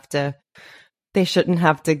shouldn't have to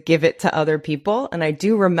give it to other people. And I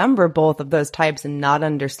do remember both of those types and not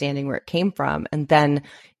understanding where it came from. And then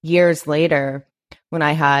years later, when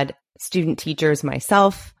I had student teachers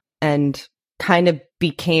myself and kind of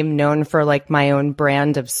became known for like my own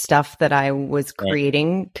brand of stuff that I was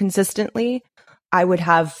creating consistently, I would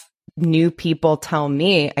have new people tell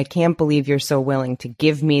me, I can't believe you're so willing to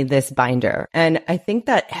give me this binder. And I think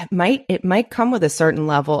that it might come with a certain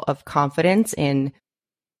level of confidence in,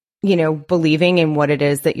 you know, believing in what it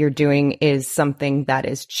is that you're doing is something that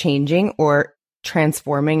is changing or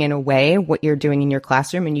transforming in a way what you're doing in your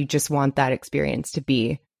classroom. And you just want that experience to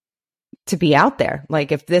be out there.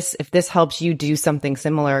 Like if this helps you do something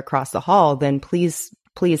similar across the hall, then please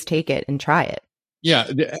take it and try it. Yeah.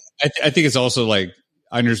 I think it's also like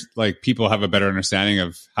people have a better understanding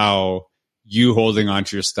of how you holding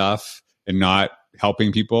onto your stuff and not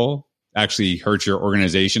helping people actually hurts your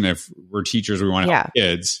organization. If we're teachers, we want to help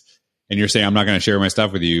kids, and you're saying, I'm not going to share my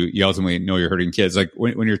stuff with you, you ultimately know you're hurting kids. Like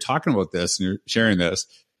when you're talking about this and you're sharing this,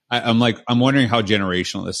 I'm wondering how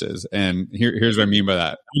generational this is. And here's what I mean by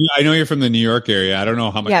that. I know you're from the New York area. I don't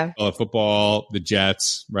know how much you follow football, the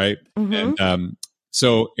Jets, right? Mm-hmm. And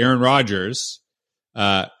so Aaron Rodgers,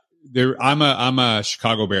 I'm a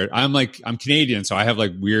Chicago Bear. I'm Canadian, so I have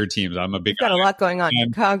like weird teams. I'm a big. You've got a lot going on.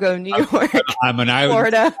 Chicago, New York. I'm an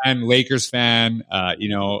Islanders fan, Lakers fan. You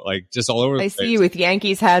know, like just all over the place. I see you with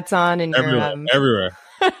Yankees hats on and everywhere.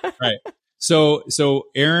 Right. So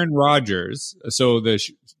Aaron Rodgers. So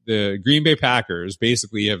the Green Bay Packers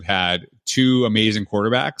basically have had two amazing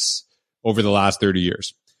quarterbacks over the last 30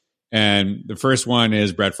 years. And the first one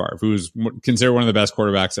is Brett Favre, who's considered one of the best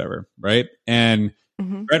quarterbacks ever, right? And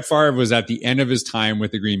Brett Favre was at the end of his time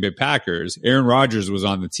with the Green Bay Packers. Aaron Rodgers was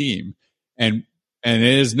on the team. And it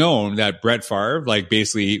is known that Brett Favre, like,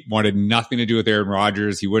 basically wanted nothing to do with Aaron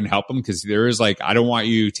Rodgers. He wouldn't help him because there was like, I don't want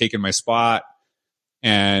you taking my spot.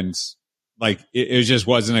 And like, it just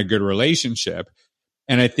wasn't a good relationship.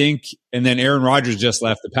 And then Aaron Rodgers just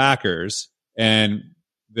left the Packers, and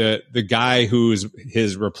the guy who's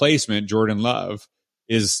his replacement, Jordan Love,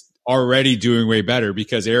 is already doing way better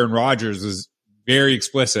because Aaron Rodgers was very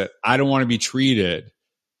explicit. I don't want to be treated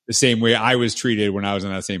the same way I was treated when I was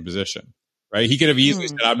in that same position, right? He could have easily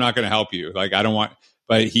said, I'm not going to help you. Like, I don't want,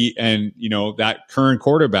 but that current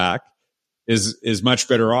quarterback is much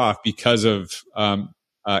better off because of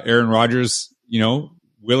Aaron Rodgers,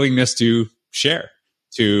 willingness to share,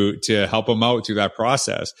 to help him out through that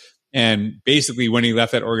process. And basically when he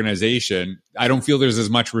left that organization, I don't feel there's as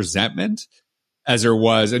much resentment as there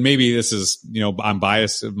was. And maybe this is, I'm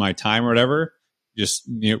biased of my time or whatever, just,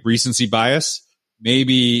 recency bias.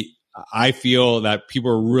 Maybe I feel that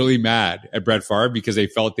people are really mad at Brett Favre because they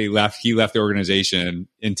felt he left the organization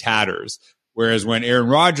in tatters. Whereas when Aaron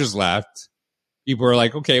Rodgers left, people are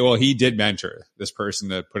like, okay, well, he did mentor this person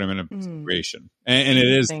to put him in a situation. And it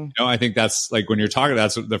is, I think that's like when you're talking,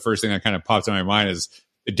 that's the first thing that kind of pops in my mind is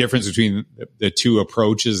the difference between the two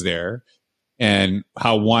approaches there and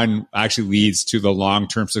how one actually leads to the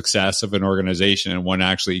long-term success of an organization and one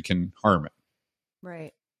actually can harm it.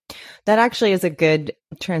 Right. That actually is a good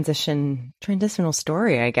transitional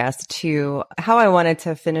story, I guess, to how I wanted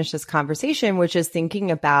to finish this conversation, which is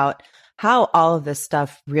thinking about how all of this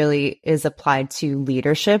stuff really is applied to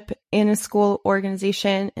leadership in a school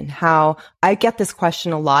organization, and how I get this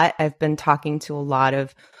question a lot. I've been talking to a lot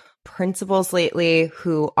of principals lately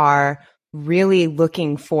who are really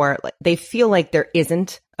looking for, they feel like there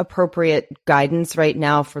isn't appropriate guidance right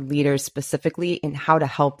now for leaders specifically in how to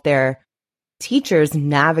help their teachers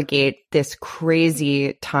navigate this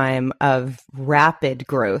crazy time of rapid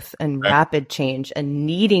growth and rapid change, and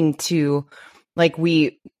needing to, like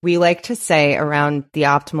we like to say around the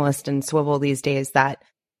Optimalist and Swivel these days, that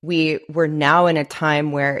we're now in a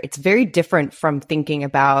time where it's very different from thinking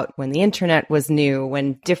about when the internet was new,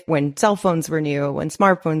 when cell phones were new, when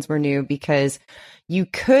smartphones were new, because you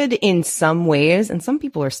could, in some ways, and some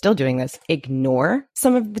people are still doing this, ignore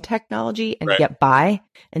some of the technology and get by.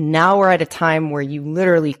 And now we're at a time where you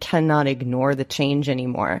literally cannot ignore the change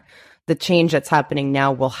anymore. The change that's happening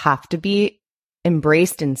now will have to be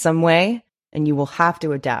embraced in some way, and you will have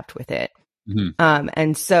to adapt with it.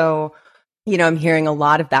 And so, I'm hearing a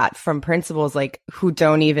lot of that from principals, like, who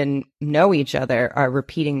don't even know each other, are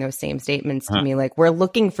repeating those same statements to me. Like, we're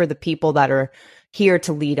looking for the people that are here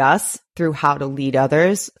to lead us through how to lead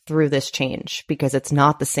others through this change, because it's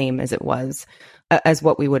not the same as it was, as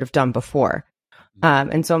what we would have done before.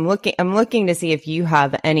 And so I'm looking to see if you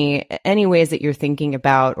have any ways that you're thinking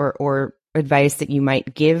about, or advice that you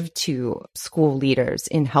might give to school leaders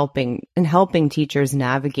in helping teachers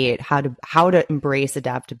navigate how to embrace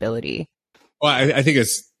adaptability. Well, I think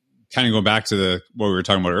it's kind of going back to what we were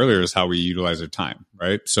talking about earlier, is how we utilize our time,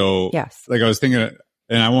 right? So, yes, like I was thinking,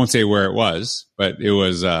 and I won't say where it was, but it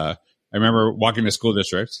was, I remember walking to school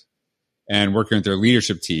district and working with their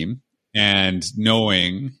leadership team and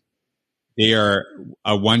knowing they are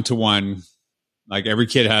a one-to-one, like every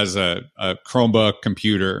kid has a Chromebook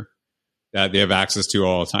computer that they have access to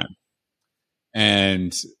all the time.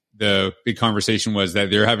 And the big conversation was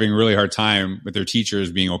that they're having a really hard time with their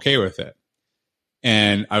teachers being okay with it.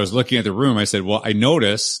 And I was looking at the room. I said, well, I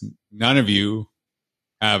notice none of you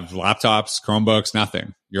have laptops, Chromebooks,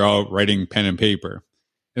 nothing. You're all writing pen and paper.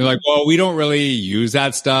 And they're like, well, we don't really use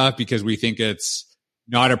that stuff because we think it's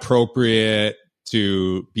not appropriate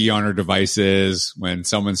to be on our devices when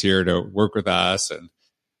someone's here to work with us. And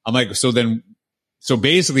I'm like, so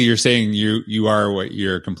basically you're saying you are what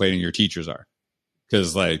you're complaining your teachers are.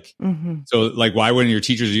 Cause like, so like, why wouldn't your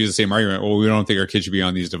teachers use the same argument? Well, we don't think our kids should be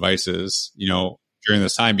on these devices, during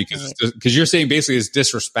this time because you're saying basically it's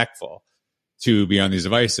disrespectful to be on these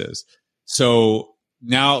devices. So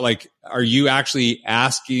now, like, are you actually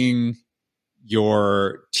asking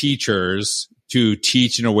your teachers to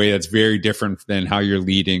teach in a way that's very different than how you're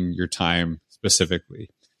leading your time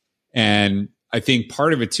specifically? And I think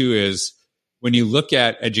part of it too is when you look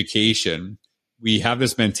at education, we have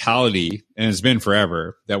this mentality, and it's been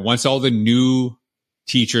forever, that once all the new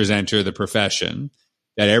teachers enter the profession,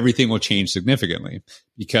 that everything will change significantly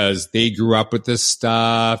because they grew up with this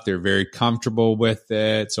stuff. They're very comfortable with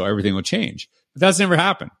it. So everything will change. But that's never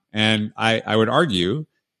happened. And I would argue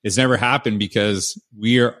it's never happened because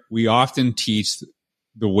we often teach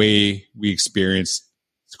the way we experience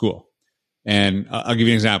school. And I'll give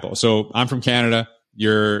you an example. So I'm from Canada.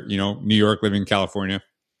 You're, New York, living in California.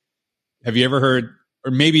 Have you ever heard,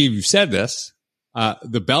 or maybe you've said this,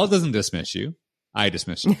 the bell doesn't dismiss you. I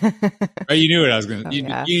dismiss you. Right? You knew what I was going to, you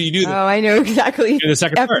knew that. Oh, I know exactly. The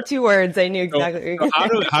second After part. 2 words, I knew exactly. So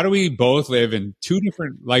how do we both live in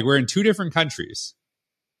we're in two different countries.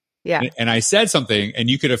 Yeah. And I said something and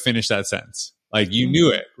you could have finished that sentence. Like you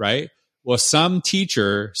knew it, right? Well, some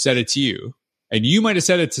teacher said it to you and you might have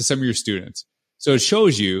said it to some of your students. So it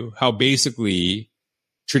shows you how basically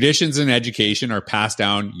traditions in education are passed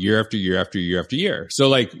down year after year after year after year. So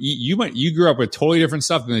like you grew up with totally different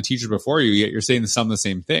stuff than the teachers before you, yet you're saying some of the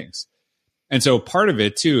same things. And so part of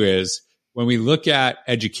it too is when we look at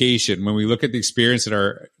education, when we look at the experience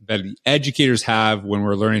that the educators have when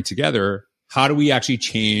we're learning together, how do we actually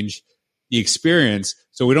change the experience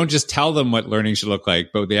so we don't just tell them what learning should look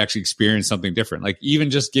like, but they actually experience something different? Like even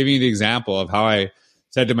just giving you the example of how I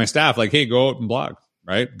said to my staff, like, hey, go out and blog,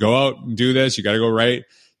 right? Go out and do this. You got to go write.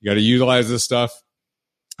 You got to utilize this stuff.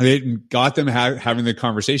 And it got them having the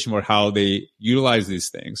conversation about how they utilize these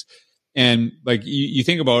things. And like you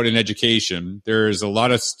think about in education, there's a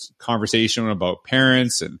lot of conversation about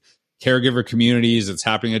parents and caregiver communities that's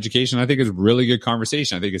happening in education. I think it's really good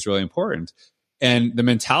conversation. I think it's really important. And the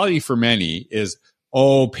mentality for many is,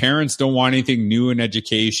 oh, parents don't want anything new in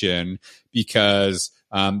education because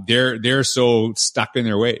they're so stuck in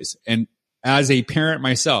their ways. And as a parent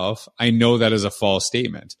myself, I know that is a false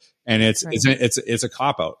statement, and it's a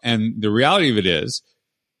cop out. And the reality of it is,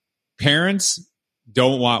 parents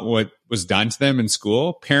don't want what was done to them in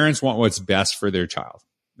school. Parents want what's best for their child.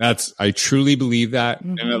 I truly believe that,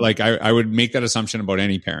 and like I would make that assumption about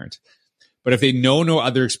any parent. But if they know no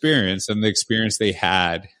other experience than the experience they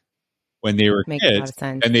had when they were kids,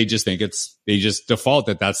 and they just think they just default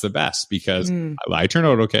that that's the best because I turned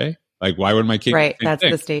out okay. Like, why would my kid? Right. That's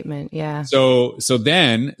the statement. Yeah. So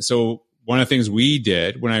one of the things we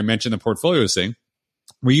did when I mentioned the portfolios thing,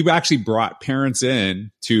 we actually brought parents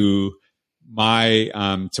in to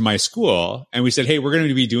my school and we said, hey, we're going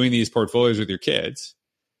to be doing these portfolios with your kids.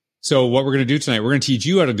 So what we're going to do tonight, we're going to teach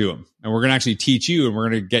you how to do them, and we're going to actually teach you, and we're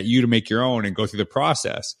going to get you to make your own and go through the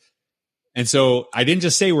process. And so I didn't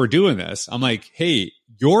just say we're doing this. I'm like, hey,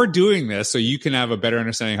 you're doing this so you can have a better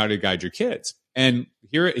understanding how to guide your kids. And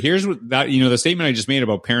here's what that, the statement I just made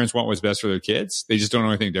about parents want what's best for their kids. They just don't know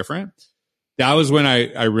anything different. That was when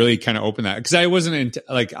I really kind of opened that, because I wasn't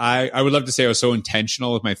I would love to say I was so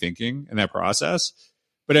intentional with my thinking in that process,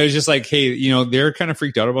 but I was just like, hey, they're kind of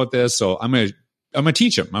freaked out about this. So I'm going to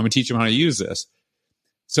teach them. I'm going to teach them how to use this.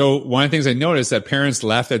 So one of the things I noticed that parents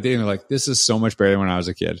left that day and they're like, this is so much better than when I was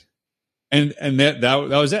a kid. And that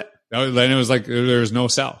was it. Then it was like, there was no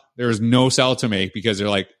sell. There was no sell to make because they're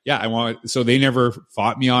like, yeah, I want it. So they never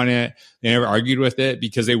fought me on it. They never argued with it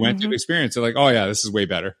because they went through the experience. They're like, oh yeah, this is way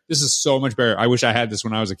better. This is so much better. I wish I had this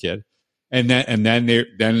when I was a kid. And then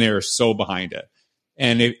they're so behind it.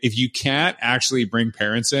 And if you can't actually bring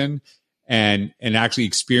parents in and actually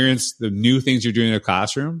experience the new things you're doing in the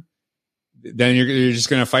classroom, then you're just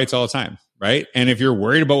going to fight all the time. Right. And if you're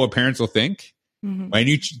worried about what parents will think, When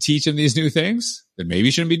you teach them these new things, then maybe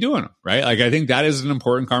you shouldn't be doing them, right? Like, I think that is an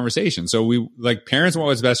important conversation. So parents want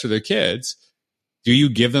what's best for their kids. Do you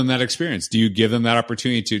give them that experience? Do you give them that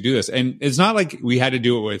opportunity to do this? And it's not like we had to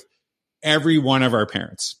do it with every one of our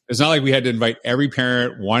parents. It's not like we had to invite every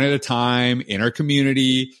parent one at a time in our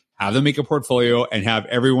community, have them make a portfolio and have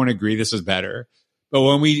everyone agree this is better. But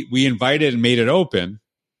when we invited and made it open,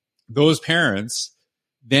 those parents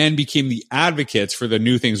then became the advocates for the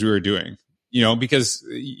new things we were doing, because,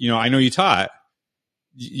 I know you taught.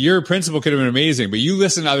 Your principal could have been amazing, but you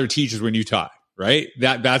listen to other teachers when you taught, right?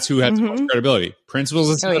 That's who has the most credibility. Principals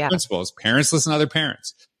listen to other principals. Parents listen to other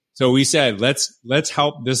parents. So we said, let's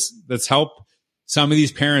help some of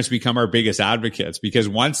these parents become our biggest advocates, because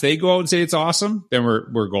once they go out and say it's awesome, then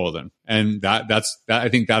we're golden. And I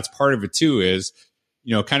think that's part of it too, is,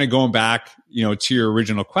 kind of going back, to your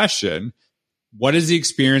original question, what is the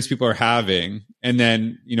experience people are having? And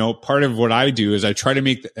then, part of what I do is I try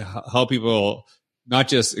to help people not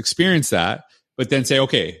just experience that, but then say,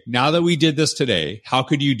 okay, now that we did this today, how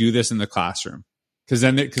could you do this in the classroom?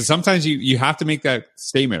 Because sometimes you have to make that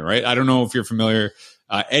statement, right? I don't know if you're familiar.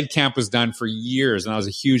 EdCamp was done for years, and that was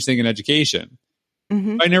a huge thing in education.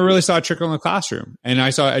 I never really saw it trickle in the classroom. And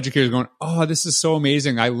I saw educators going, oh, this is so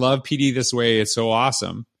amazing. I love PD this way. It's so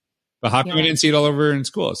awesome. But how come we didn't see it all over in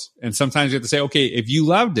schools? And sometimes you have to say, okay, if you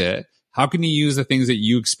loved it, how can you use the things that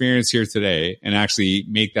you experience here today and actually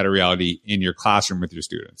make that a reality in your classroom with your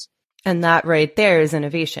students? And that right there is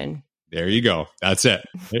innovation. There you go. That's it.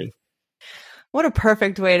 What a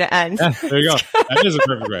perfect way to end. Yeah, there you go. That is a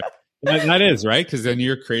perfect way. That is, right? Because then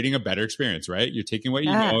you're creating a better experience, right? You're taking what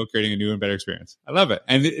you know, creating a new and better experience. I love it.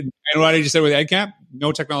 And what I just said with EdCamp,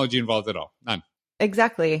 no technology involved at all. None.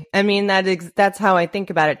 Exactly. I mean, that's how I think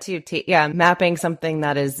about it too. Mapping something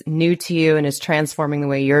that is new to you and is transforming the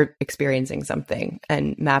way you're experiencing something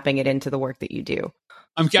and mapping it into the work that you do.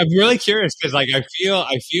 I'm really curious because I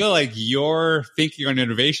feel like your thinking on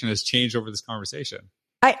innovation has changed over this conversation.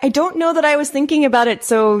 I don't know that I was thinking about it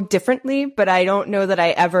so differently, but I don't know that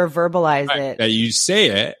I ever verbalized it. That you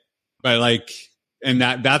say it, but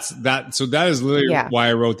that's that. So that is literally why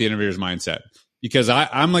I wrote the Innovator's Mindset, because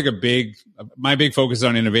I'm like my big focus is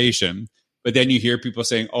on innovation, but then you hear people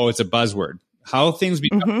saying, oh, it's a buzzword. How things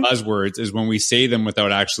become buzzwords is when we say them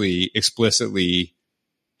without actually explicitly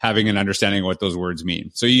having an understanding of what those words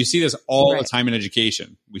mean. So you see this all the time in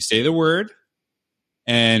education. We say the word,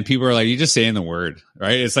 and people are like, "You're just saying the word,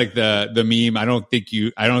 right?" It's like the meme. I don't think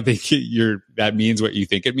that means what you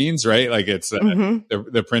think it means, right? Like it's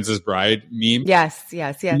the Princess Bride meme. Yes.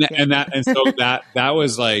 And so that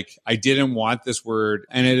was like, I didn't want this word,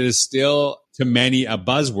 and it is still to many a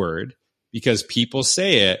buzzword because people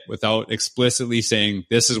say it without explicitly saying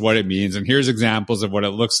this is what it means, and here's examples of what it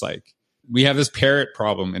looks like. We have this parrot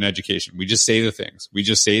problem in education. We just say the things. We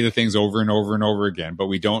just say the things over and over and over again, but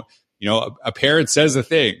we don't. A parrot says a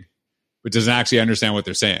thing, but doesn't actually understand what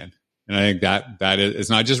they're saying. And I think that is, it's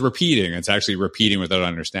not just repeating, it's actually repeating without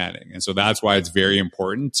understanding. And so that's why it's very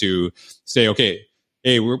important to say, okay,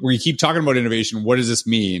 hey, we keep talking about innovation. What does this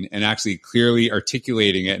mean? And actually clearly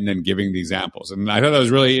articulating it and then giving the examples. And I thought that was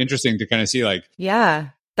really interesting to kind of see yeah,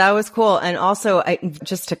 that was cool. And also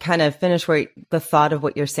just to kind of finish the thought of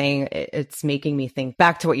what you're saying, it's making me think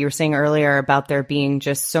back to what you were saying earlier about there being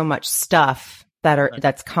just so much stuff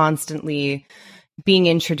that's constantly being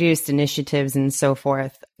introduced, initiatives and so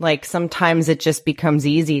forth. Like sometimes it just becomes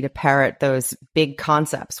easy to parrot those big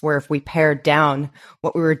concepts, where if we pared down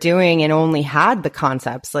what we were doing and only had the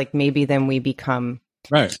concepts, like maybe then we become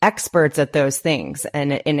experts at those things.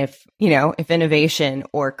 And if innovation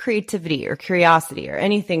or creativity or curiosity or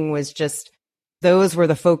anything was just, those were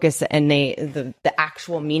the focus, and the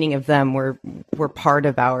actual meaning of them were part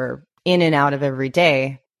of our in and out of every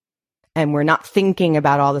day. And we're not thinking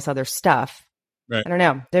about all this other stuff. Right. I don't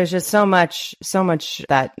know. There's just so much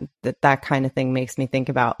that kind of thing makes me think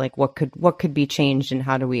about, like, what could be changed, and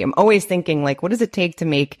how do we? I'm always thinking, like, what does it take to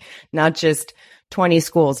make not just 20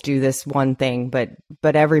 schools do this one thing, but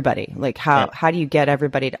everybody? Like, how do you get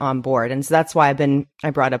everybody on board? And so that's why I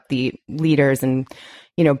brought up the leaders and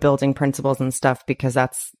building principles and stuff, because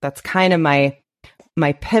that's kind of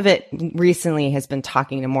my pivot recently has been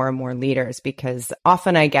talking to more and more leaders, because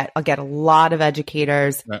often I'll get a lot of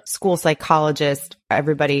educators, school psychologists,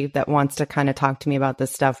 everybody that wants to kind of talk to me about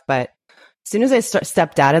this stuff. But as soon as I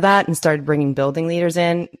stepped out of that and started bringing building leaders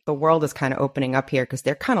in, the world is kind of opening up here, because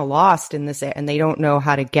they're kind of lost in this, and they don't know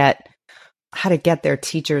how to get their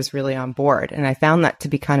teachers really on board. And I found that to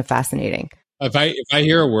be kind of fascinating. If I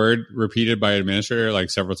hear a word repeated by an administrator like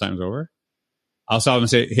several times over, I'll stop them and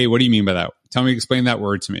say, hey, what do you mean by that? Explain that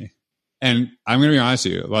word to me. And I'm going to be honest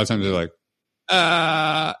with you. A lot of times they're like,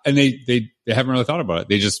 and they haven't really thought about it.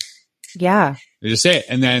 They just say it.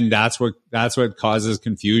 And then that's what causes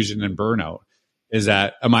confusion and burnout is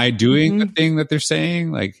that, am I doing the thing that they're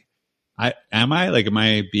saying? Like, am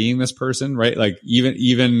I being this person? Right. Like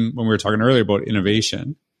even when we were talking earlier about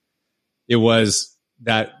innovation, it was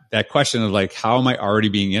that question of like, how am I already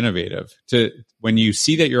being innovative? To when you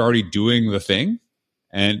see that you're already doing the thing,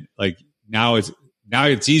 and like now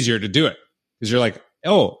it's easier to do it because you're like,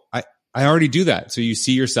 oh, I already do that. So you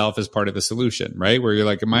see yourself as part of the solution, right? Where you're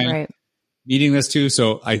like, am I meeting this too?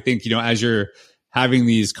 So I think, as you're having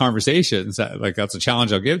these conversations, that's a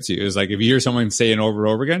challenge I'll give to you is like, if you hear someone say it over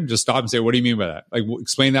and over again, just stop and say, what do you mean by that? Like,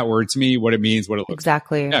 explain that word to me, what it means, what it looks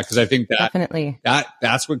exactly. like. Yeah. Cause I think definitely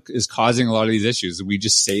that's what is causing a lot of these issues. We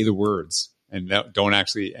just say the words and don't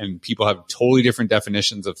actually, and people have totally different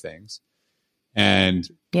definitions of things. And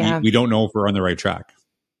we don't know if we're on the right track.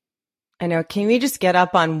 I know. Can we just get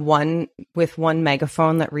up on one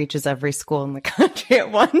megaphone that reaches every school in the country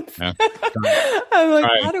at once? Yeah. I'm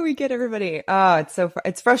like, how do we get everybody? Oh,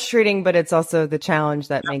 it's frustrating, but it's also the challenge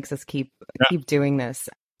that makes us keep doing this.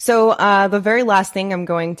 So, the very last thing I'm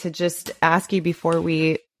going to just ask you before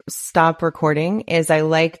we stop recording is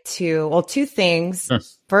two things. Sure.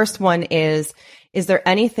 First one is there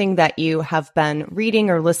anything that you have been reading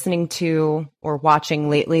or listening to or watching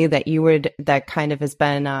lately that kind of has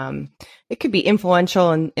been, it could be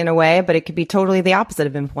influential in a way, but it could be totally the opposite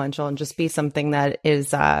of influential and just be something that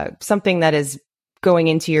is going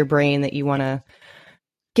into your brain that you want to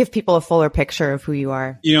give people a fuller picture of who you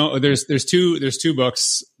are? There's two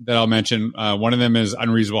books that I'll mention. One of them is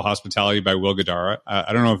Unreasonable Hospitality by Will Guidara.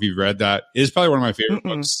 I don't know if you've read that. It is probably one of my favorite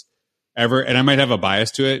books ever. And I might have a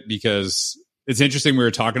bias to it because it's interesting. We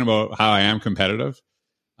were talking about how I am competitive.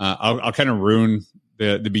 I'll kind of ruin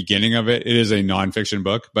the beginning of it. It is a nonfiction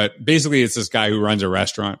book, but basically it's this guy who runs a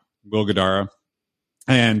restaurant, Will Guidara,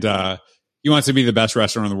 and he wants to be the best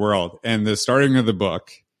restaurant in the world. And the starting of the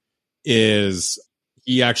book is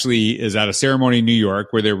he actually is at a ceremony in New York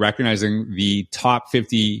where they're recognizing the top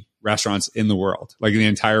 50 restaurants in the world, like in the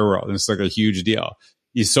entire world. And it's like a huge deal.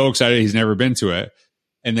 He's so excited. He's never been to it.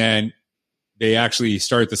 And then they actually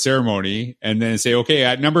start the ceremony and then say, okay,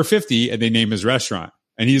 at number 50, and they name his restaurant.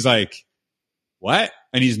 And he's like, what?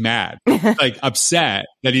 And he's mad, like upset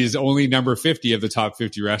that he's only number 50 of the top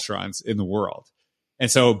 50 restaurants in the world. And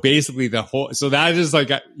so basically so that is like,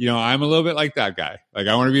 I'm a little bit like that guy. Like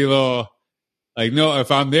I want to be a little like, no,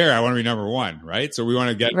 if I'm there, I want to be number one. Right. So we want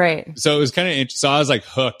to get right. So it was kind of interesting. So I was like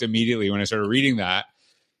hooked immediately when I started reading that.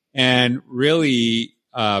 And really,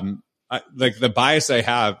 like the bias I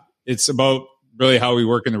have, it's about really how we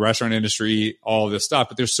work in the restaurant industry, all of this stuff.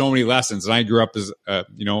 But there's so many lessons. And I grew up as,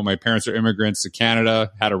 my parents are immigrants to Canada,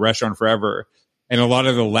 had a restaurant forever. And a lot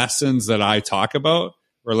of the lessons that I talk about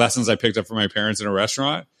were lessons I picked up from my parents in a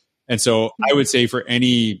restaurant. And so I would say for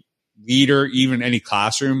any leader, even any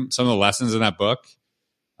classroom, some of the lessons in that book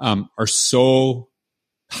are so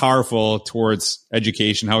powerful towards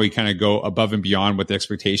education, how we kind of go above and beyond what the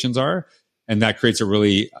expectations are. And that creates a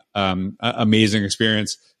really amazing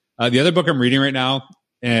experience. The other book I'm reading right now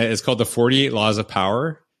is called The 48 Laws of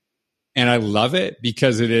Power. And I love it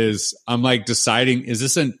because I'm like deciding, is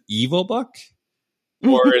this an evil book?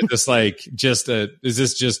 Or is this like is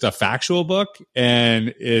this just a factual book?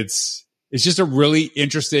 And it's just a really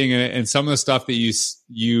interesting, and some of the stuff that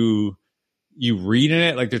you read in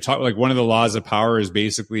it, like they're talking, like one of the laws of power is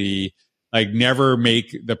basically like never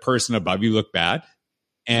make the person above you look bad.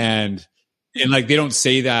 And like, they don't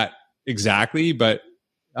say that exactly, but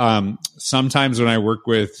sometimes when I work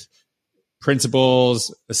with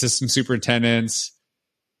principals, assistant superintendents,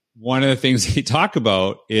 one of the things they talk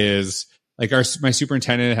about is like my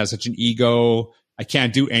superintendent has such an ego. I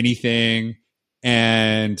can't do anything.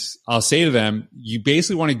 And I'll say to them, you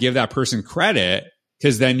basically want to give that person credit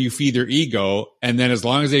because then you feed their ego. And then as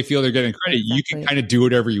long as they feel they're getting credit, you can kind of do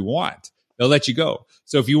whatever you want. They'll let you go.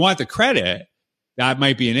 So if you want the credit, that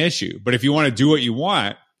might be an issue. But if you want to do what you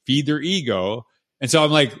want, feed their ego. And so I'm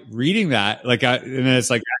like reading that, like, and then it's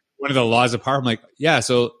like one of the laws of power. I'm like, yeah.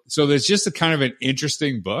 So there's just a kind of an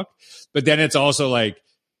interesting book, but then it's also like,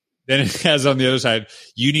 then it has on the other side,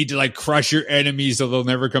 you need to like crush your enemies so they'll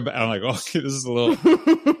never come back. I'm like, okay, this is a little, so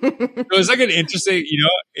it's like an interesting,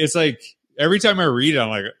 it's like every time I read it, I'm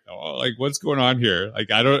like, oh, like what's going on here?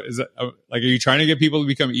 Like, are you trying to get people to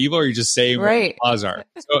become evil or are you just saying what the laws are?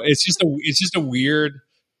 So it's just a weird,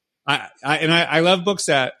 I love books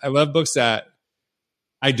that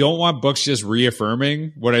I don't want books just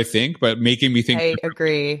reaffirming what I think, but making me think. I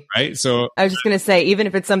agree. Right. So I was just going to say, even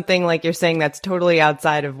if it's something like you're saying that's totally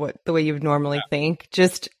outside of the way you would normally think,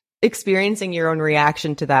 just experiencing your own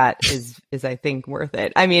reaction to that is I think worth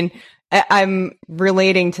it. I mean, I'm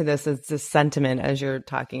relating to this as this sentiment as you're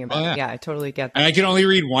talking about. Oh, yeah, I totally get that. And I can only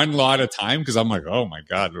read one law at a time because I'm like, oh my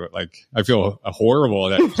God, like I feel horrible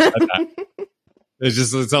that you said that.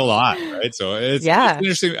 It's a lot, right? So it's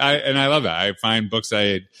interesting. I love that. I find books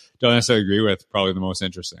I don't necessarily agree with probably the most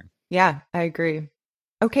interesting. Yeah, I agree.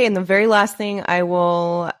 Okay. And the very last thing I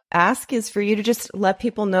will ask is for you to just let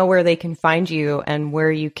people know where they can find you and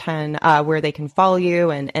where they can follow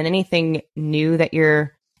you and anything new that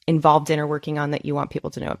you're involved in or working on that you want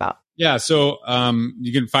people to know about. Yeah. So,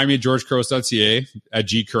 you can find me at georgecouros.ca, at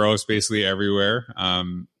Couros, basically everywhere.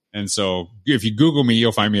 And so if you Google me,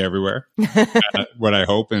 you'll find me everywhere, what I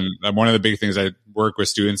hope. And one of the big things I work with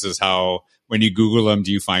students is how, when you Google them,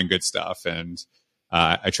 do you find good stuff? And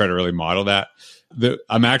I try to really model that.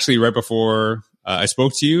 I'm actually right before I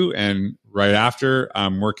spoke to you and right after,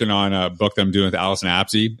 I'm working on a book that I'm doing with Allison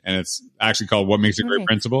Apsey, and it's actually called What Makes a Great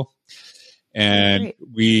Principal. And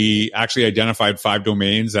we actually identified 5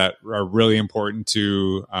 domains that are really important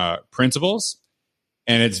to principals.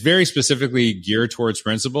 And it's very specifically geared towards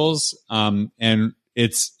principals. And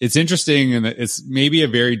it's interesting, and it's maybe a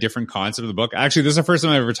very different concept of the book. Actually, this is the first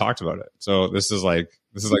time I've ever talked about it. So this is like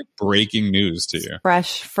breaking news to you.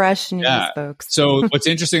 Fresh news, folks. So what's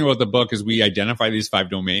interesting about the book is we identify these 5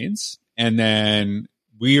 domains, and then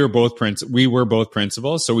we were both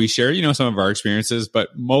principals. So we share, some of our experiences, but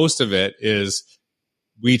most of it is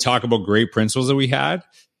we talk about great principles that we had.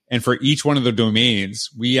 And for each one of the domains,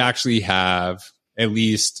 we actually have at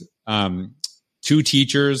least 2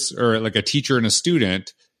 teachers, or like a teacher and a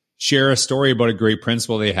student, share a story about a great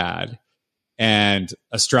principle they had and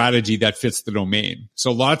a strategy that fits the domain.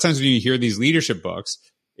 So a lot of times when you hear these leadership books,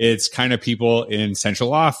 it's kind of people in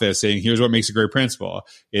central office saying, here's what makes a great principal.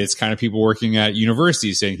 It's kind of people working at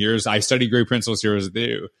universities saying, I study great principles, here's what they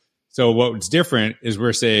do. So what's different is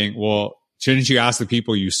we're saying, well, shouldn't you ask the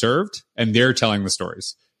people you served? And they're telling the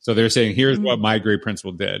stories. So they're saying, here's what my great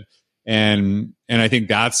principal did. And I think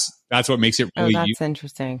that's what makes it really. Oh, that's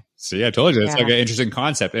interesting. So yeah, I told you, it's like an interesting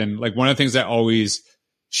concept. And like one of the things I always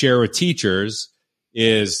share with teachers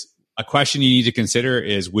is a question you need to consider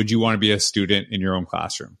is, would you want to be a student in your own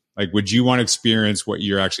classroom? Like, would you want to experience what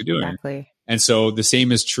you're actually doing? Exactly. And so the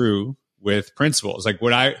same is true with principals. Like,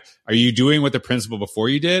 are you doing what the principal before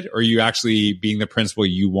you did, or are you actually being the principal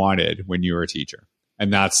you wanted when you were a teacher?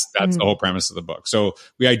 And that's the whole premise of the book. So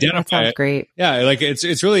we identify. That sounds great. Yeah, like it's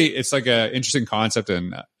like an interesting concept,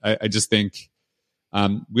 and I just think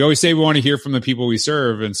we always say we want to hear from the people we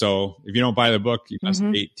serve, and so if you don't buy the book, you must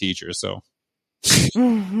hate teachers. So.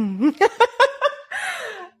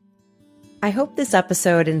 I hope this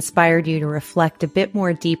episode inspired you to reflect a bit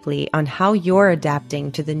more deeply on how you're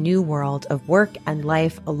adapting to the new world of work and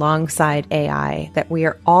life alongside AI that we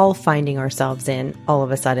are all finding ourselves in all of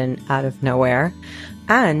a sudden out of nowhere.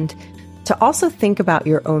 And to also think about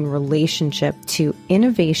your own relationship to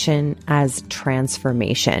innovation as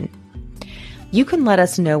transformation. You can let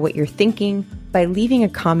us know what you're thinking by leaving a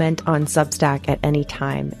comment on Substack at any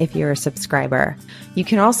time if you're a subscriber. You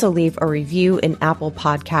can also leave a review in Apple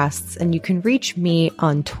Podcasts, and you can reach me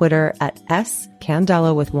on Twitter at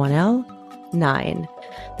scandela with 1L9.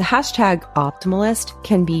 The hashtag Optimalist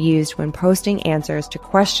can be used when posting answers to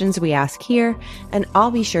questions we ask here, and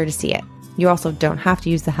I'll be sure to see it. You also don't have to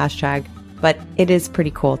use the hashtag, but it is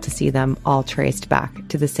pretty cool to see them all traced back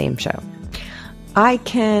to the same show. I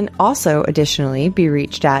can also additionally be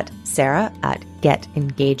reached at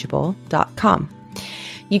sarah@getengageable.com.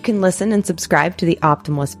 You can listen and subscribe to the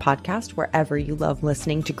Optimalist podcast wherever you love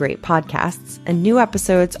listening to great podcasts, and new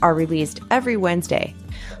episodes are released every Wednesday.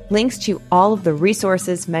 Links to all of the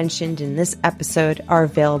resources mentioned in this episode are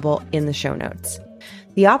available in the show notes.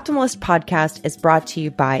 The Optimalist podcast is brought to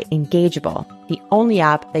you by Engageable, the only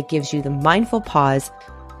app that gives you the mindful pause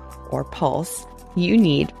or pulse you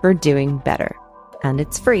need for doing better. And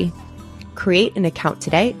it's free. Create an account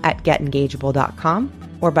today at getengageable.com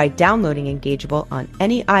or by downloading Engageable on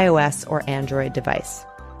any iOS or Android device.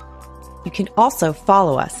 You can also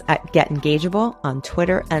follow us at GetEngageable on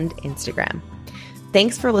Twitter and Instagram.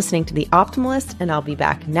 Thanks for listening to The Optimalist, and I'll be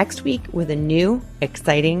back next week with a new,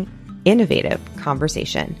 exciting, innovative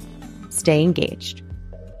conversation. Stay engaged.